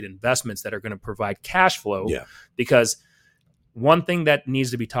real estate investments that are going to provide cash flow. Yeah. Because one thing that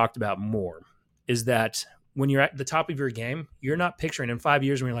needs to be talked about more is that when you're at the top of your game, you're not picturing in 5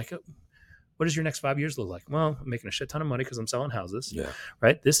 years when you're like, oh, what does your next 5 years look like? Well, I'm making a shit ton of money because I'm selling houses. Yeah.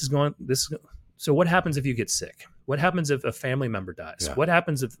 Right. So what happens if you get sick? What happens if a family member dies? Yeah. What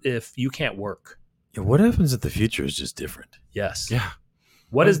happens if you can't work? Yeah, what happens if the future is just different? Yes. Yeah.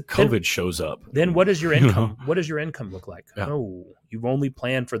 What is COVID shows up? Then what is your income? What does your income look like? Yeah. Oh, you've only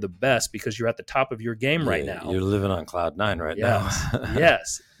planned for the best because you're at the top of your game right now. You're living on cloud 9 right Yes. now.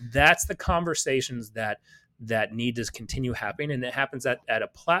 Yes. That's the conversations that need to continue happening. And it happens at a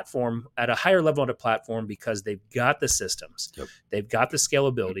platform, at a higher level of a platform, because they've got the systems. Yep. They've got the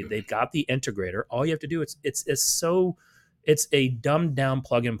scalability. They've got the integrator. All you have to do, it's a dumbed down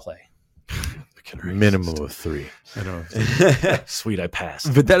plug and play. Minimum of 3. I know. Sweet, I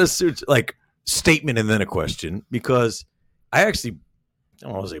passed. But that is such like statement and then a question, because I don't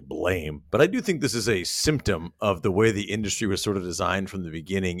want to say blame, but I do think this is a symptom of the way the industry was sort of designed from the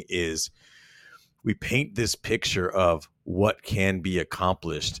beginning. Is we paint this picture of what can be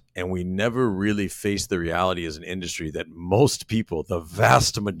accomplished, and we never really face the reality as an industry that most people, the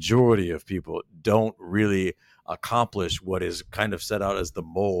vast majority of people, don't really accomplish what is kind of set out as the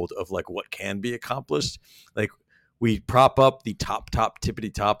mold of like what can be accomplished. Like we prop up the top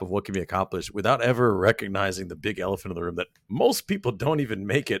tippity top of what can be accomplished without ever recognizing the big elephant in the room that most people don't even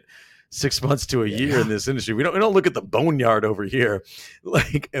make it 6 months to a year in this industry. We don't look at the boneyard over here,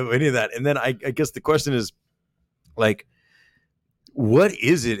 like any of that. And then I guess the question is, like, what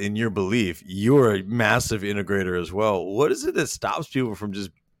is it in your belief? You're a massive integrator as well. What is it that stops people from just,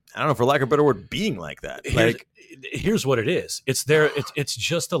 I don't know, for lack of a better word, being like that? Here's what it is. It's it's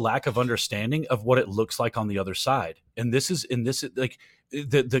just a lack of understanding of what it looks like on the other side. And this is like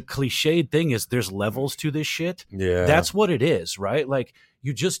the cliched thing is there's levels to this shit. Yeah. That's what it is, right? Like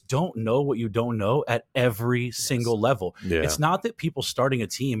you just don't know what you don't know at every single level. Yeah. It's not that people starting a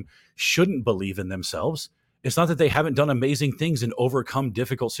team shouldn't believe in themselves. It's not that they haven't done amazing things and overcome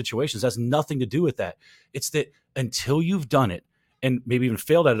difficult situations. That's nothing to do with that. It's that until you've done it, and maybe even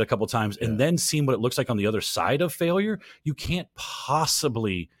failed at it a couple of times, and then seen what it looks like on the other side of failure, you can't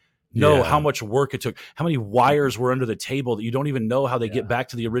possibly know how much work it took, how many wires were under the table that you don't even know how they get back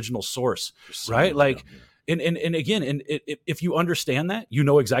to the original source, right? Like, and again, if you understand that, you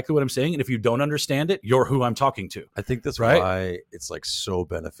know exactly what I'm saying, and if you don't understand it, you're who I'm talking to. I think that's why it's like so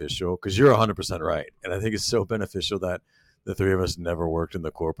beneficial, because you're 100% right, and I think it's so beneficial that the three of us never worked in the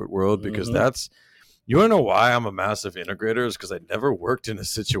corporate world, because that's. You want to know why I'm a massive integrator? Is because I never worked in a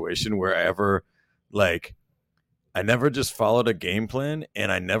situation where I never just followed a game plan,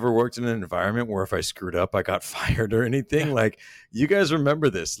 and I never worked in an environment where if I screwed up, I got fired or anything. Yeah. Like, you guys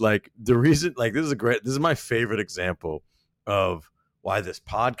remember this. Like, the reason, like, this is my favorite example of why this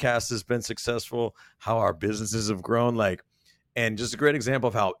podcast has been successful, how our businesses have grown. Like, and just a great example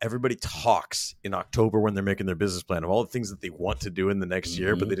of how everybody talks in October when they're making their business plan of all the things that they want to do in the next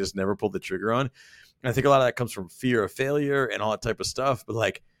year, but they just never pull the trigger on. And I think a lot of that comes from fear of failure and all that type of stuff. But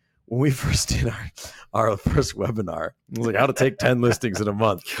like when we first did our first webinar, it was like how to take 10 listings in a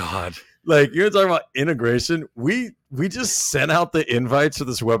month. God, like you're talking about integration. We just sent out the invites for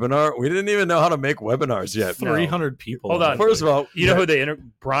this webinar. We didn't even know how to make webinars yet. 300 people. Hold on. First of all, you know who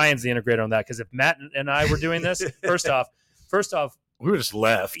Brian's the integrator on that. Because if Matt and I were doing this, first off, we were just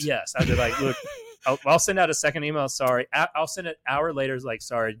left. Yes. I'd be like, look, I'll send out a second email. Sorry. I'll send it an hour later. Like,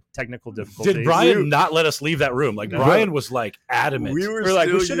 sorry, technical difficulties. Did Brian not let us leave that room? Like, Brian was like adamant. We were like,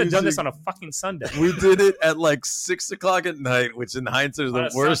 we should have done this on a fucking Sunday. We did it at like 6 o'clock at night, which in hindsight is the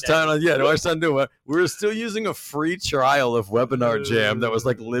worst time. We were still using a free trial of Webinar Jam that was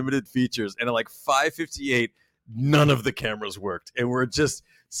like limited features. And at like 5:58, none of the cameras worked. And we're just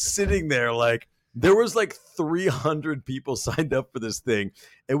sitting there like, there was like 300 people signed up for this thing,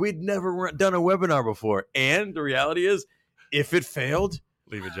 and we'd never done a webinar before. And the reality is, if it failed,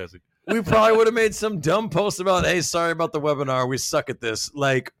 leave it, Jesse. We probably would have made some dumb post about, hey, sorry about the webinar. We suck at this.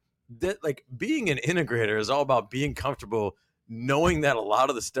 Like that, like being an integrator is all about being comfortable, knowing that a lot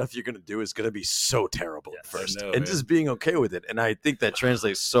of the stuff you're going to do is going to be so terrible at first, and just being okay with it. And I think that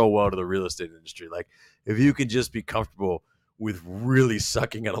translates so well to the real estate industry. Like if you can just be comfortable with really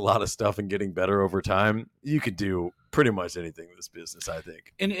sucking at a lot of stuff and getting better over time, you could do pretty much anything in this business, I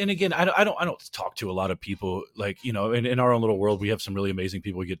think. And again, I don't talk to a lot of people like, you know, in our own little world, we have some really amazing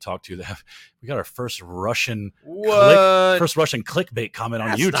people we get to talk to. We got our first Russian clickbait comment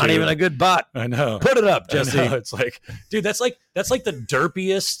on YouTube. Not even a good bot. I know. Put it up, Jesse. It's like, dude, that's like the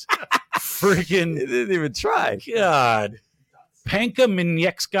derpiest freaking. It didn't even try. God, Panka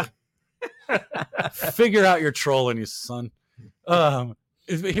Miniexka. Figure out your trolling, you son.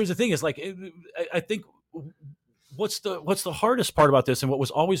 Here's the thing: is like, I think what's the hardest part about this, and what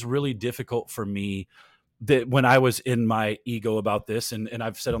was always really difficult for me, that when I was in my ego about this, and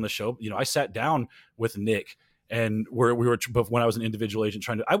I've said on the show, you know, I sat down with Nick. And we were when I was an individual agent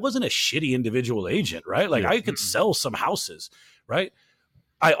I wasn't a shitty individual agent, right? Like I could sell some houses, right?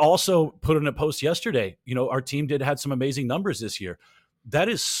 I also put in a post yesterday, you know, our team had some amazing numbers this year. That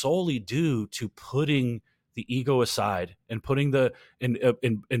is solely due to putting the ego aside and putting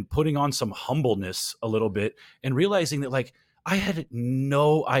and putting on some humbleness a little bit and realizing that like I had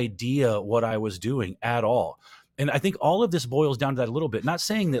no idea what I was doing at all. And I think all of this boils down to that a little bit, not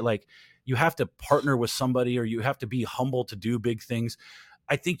saying that like you have to partner with somebody or you have to be humble to do big things.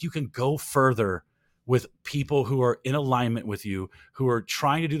 I think you can go further with people who are in alignment with you, who are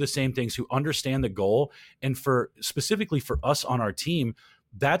trying to do the same things, who understand the goal. And specifically for us on our team,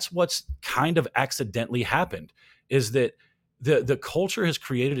 that's what's kind of accidentally happened, is that the culture has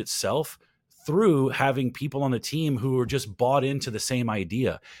created itself through having people on the team who are just bought into the same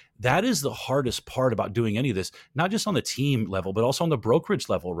idea. That is the hardest part about doing any of this, not just on the team level, but also on the brokerage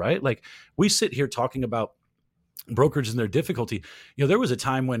level, right? Like we sit here talking about brokerages and their difficulty. You know, there was a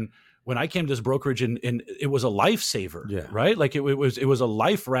time when I came to this brokerage and it was a lifesaver, right? Like it was a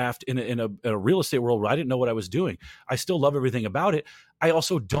life raft in a real estate world where I didn't know what I was doing. I still love everything about it. I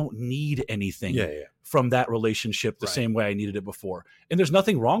also don't need anything from that relationship the same way I needed it before. And there's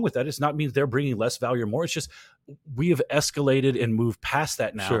nothing wrong with that. It's not means they're bringing less value or more. It's just we have escalated and moved past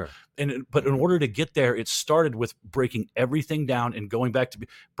that now. Sure. But in order to get there, it started with breaking everything down and going back to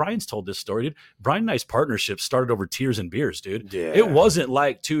Brian's told this story, dude. Brian and I's partnership started over tears and beers, dude. Yeah. It wasn't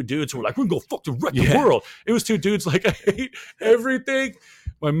like two dudes who were like, we're going to go fucking wreck the world. It was two dudes like, I hate everything.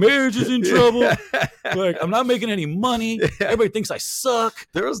 My marriage is in trouble. Like, I'm not making any money. Everybody thinks I suck.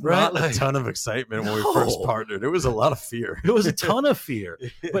 There was not a ton of excitement when we first partnered. There was a lot of fear. It was a ton of fear.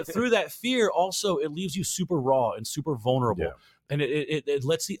 But through that fear, also, it leaves you super raw and super vulnerable. Yeah. And it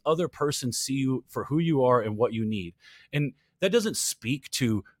lets the other person see you for who you are and what you need. And that doesn't speak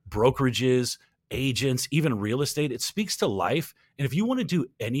to brokerages, agents, even real estate. It speaks to life. And if you want to do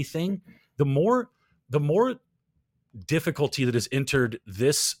anything, the more difficulty that has entered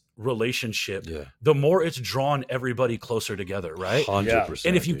this relationship, the more it's drawn everybody closer together, right? 100%.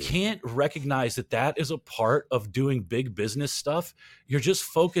 And if you can't recognize that is a part of doing big business stuff, you're just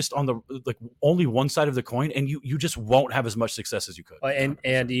focused on the like only one side of the coin, and you just won't have as much success as you could.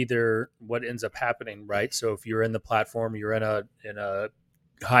 And either what ends up happening, right? So if you're in the platform, you're in a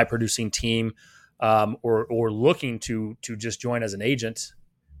high producing team, or looking to just join as an agent,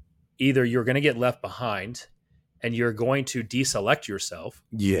 either you're going to get left behind and you're going to deselect yourself,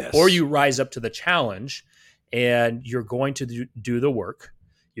 or you rise up to the challenge and you're going to do the work.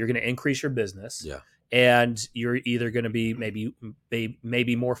 You're going to increase your business, and you're either going to be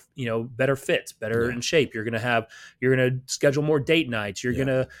maybe more, better fit, better in shape. You're going to schedule more date nights. You're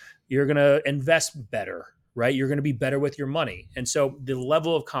going to invest better, right? You're going to be better with your money, and so the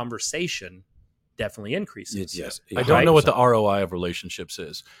level of conversation definitely increases. I don't know what the ROI of relationships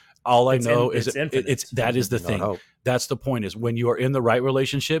is. All I know is that is the thing. That's the point, is when you are in the right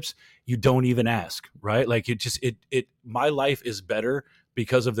relationships, you don't even ask, right? Like my life is better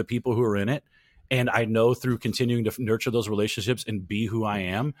because of the people who are in it. And I know through continuing to nurture those relationships and be who I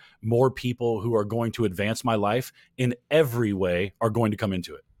am, more people who are going to advance my life in every way are going to come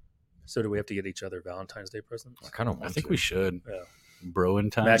into it. So do we have to get each other Valentine's Day presents? I think we should. Yeah.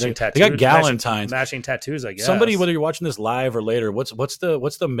 Broentines. Matching tattoos. They got Galentines. Matching tattoos, I guess. Somebody, whether you're watching this live or later, what's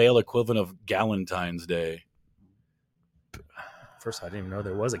the male equivalent of Galentine's Day? First, I didn't even know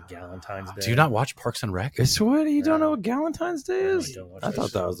there was a Galentine's Day. Do you not watch Parks and Rec? You don't know what Galentine's Day is? I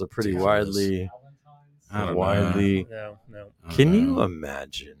thought that was a pretty widely. No. Can you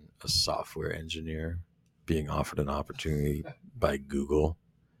imagine a software engineer being offered an opportunity by Google,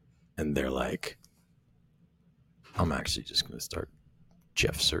 and they're like, I'm actually just going to start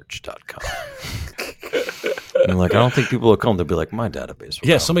jeffsearch.com. And like, I don't think people will come. They'll be like, my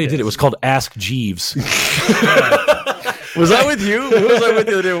database. Somebody did. It was called Ask Jeeves. Was that with you? Who was I with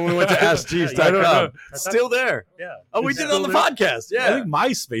the other day when we went to AskJeeves.com? Still there. Yeah. Oh, we did it on the podcast. Yeah. I think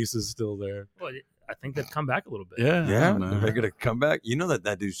MySpace is still there. Well, I think they've come back a little bit. Yeah, they're gonna come back. You know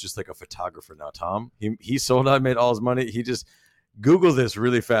that dude's just like a photographer now, Tom. He sold out, made all his money. He just Google this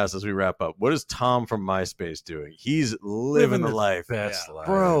really fast as we wrap up. What is Tom from MySpace doing? He's living the life, best life.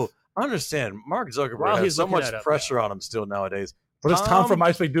 Bro. Understand, Mark Zuckerberg has so much pressure on him still nowadays. What is Tom from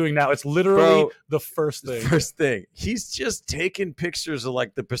MySpace doing now? It's literally the first thing. He's just taking pictures of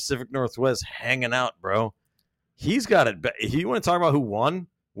like the Pacific Northwest hanging out, bro. He's got it. You want to talk about who won?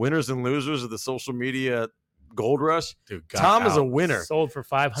 Winners and losers of the social media gold rush? Dude, Tom is a winner. Sold for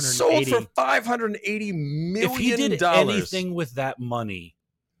 $580 million. If he did anything with that money,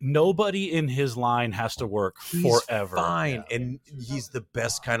 nobody in his line has to work forever. Fine, and he's the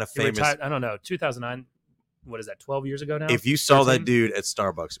best kind of famous. I don't know. 2009. What is that? 12 years ago now. If you saw that dude at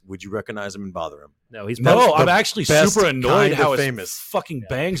Starbucks, would you recognize him and bother him? No, he's I'm actually super annoyed how famous his fucking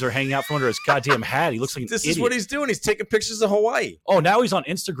bangs are hanging out from under his goddamn hat. He looks like an This idiot. is what he's doing. He's taking pictures of Hawaii. Oh, now he's on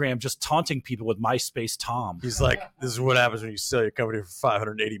Instagram just taunting people with MySpace Tom. He's like, this is what happens when you sell your company for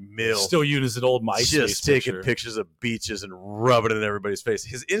 $580 million. Still using an old MySpace just taking pictures of beaches and rubbing it in everybody's face.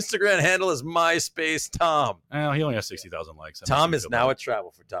 His Instagram handle is MySpace Tom. Well, he only has 60,000 likes. Tom is now a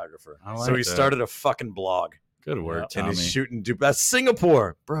travel photographer. So he started a fucking blog. Good work, Tommy. And he's shooting That's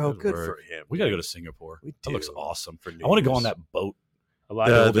Singapore. Bro, good for him. We got to go to Singapore. That looks awesome. For I want to go on that boat.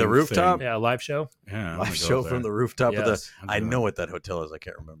 The rooftop? Yeah, a live show. Yeah, live show from the rooftop of Yes. I know what that hotel is. I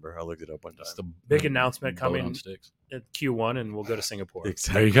can't remember. I looked it up one time. It's the Big announcement coming on sticks. at Q1, and we'll go to Singapore.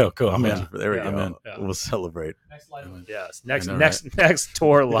 There you go. Go. I'm in. There we go. I'm in. We'll celebrate. Yes. Next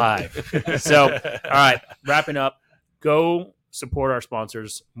tour live. So, all right, wrapping up. Go support our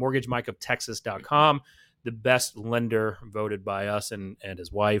sponsors, MortgageMikeOfTexas.com, the best lender voted by us and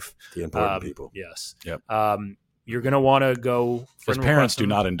his wife. The important people. Yes. Yep. You're going to want to go. His parents do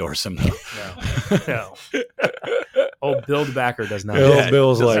not endorse him, though. No. Oh, Bill DeBacker does not.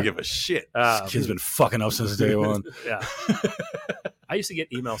 Bill's doesn't like, give a shit. This kid's been fucking up since day one. Yeah. I used to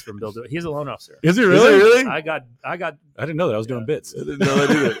get emails from Bill. He's a loan officer. Is he really? I didn't know that. I was doing bits. I didn't know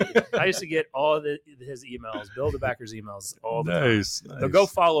that either. I used to get all of his emails, Bill DeBacker's emails, all the time. Nice. So go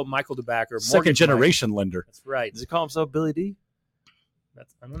follow Michael DeBacker. Second generation lender. That's right. Does he call himself Billy D?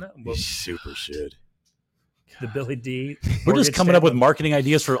 I don't know. He super should. The Billy D. We're just coming up with marketing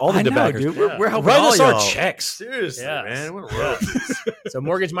ideas for all the DeBackers. Dude. We're helping Write all us y'all. our checks. Seriously, Yes. man. We're royalties. So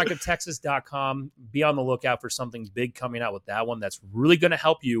MortgageMikeOfTexas.com. Be on the lookout for something big coming out with that one that's really going to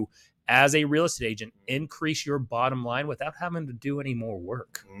help you as a real estate agent increase your bottom line without having to do any more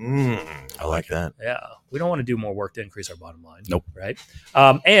work. I like that. Yeah. We don't want to do more work to increase our bottom line. Nope. Right?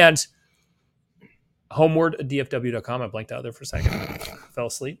 And HomewardDFW.com. I blanked out there for a second. Fell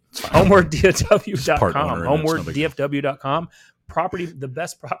asleep. HomewardDFW.com. HomewardDFW.com. The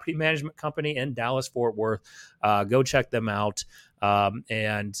best property management company in Dallas, Fort Worth. Go check them out.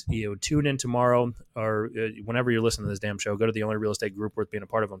 And tune in tomorrow or whenever you're listening to this damn show. Go to the only real estate group worth being a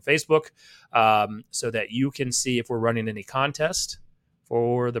part of on Facebook, so that you can see if we're running any contest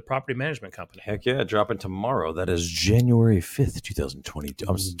for the property management company. Heck yeah, dropping tomorrow. That is January 5th, 2022.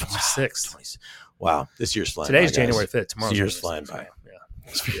 I'm 26th. Wow, this year's flying Today's by, January guys. 5th. Tomorrow's This year's January flying 6th.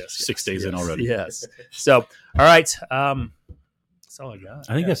 by. Yeah. Yes, 6 days in already. Yes. So, all right. That's all I got.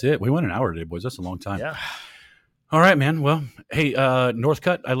 I think that's it. We went an hour today, boys. That's a long time. Yeah. All right, man. Well, hey,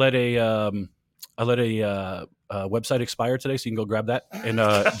 Northcutt, I let a website expire today, so you can go grab that. And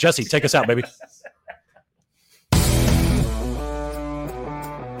Jesse, take us out, baby.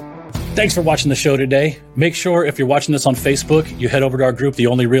 Thanks for watching the show today. Make sure if you're watching this on Facebook, you head over to our group, the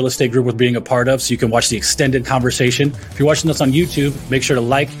only real estate group worth being a part of, so you can watch the extended conversation. If you're watching this on YouTube, make sure to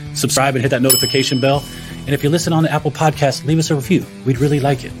like, subscribe, and hit that notification bell. And if you listen on the Apple Podcast, leave us a review. We'd really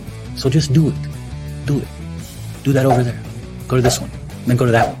like it. So just do it. Do it. Do that over there. Go to this one. Then go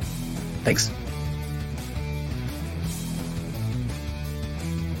to that one. Thanks.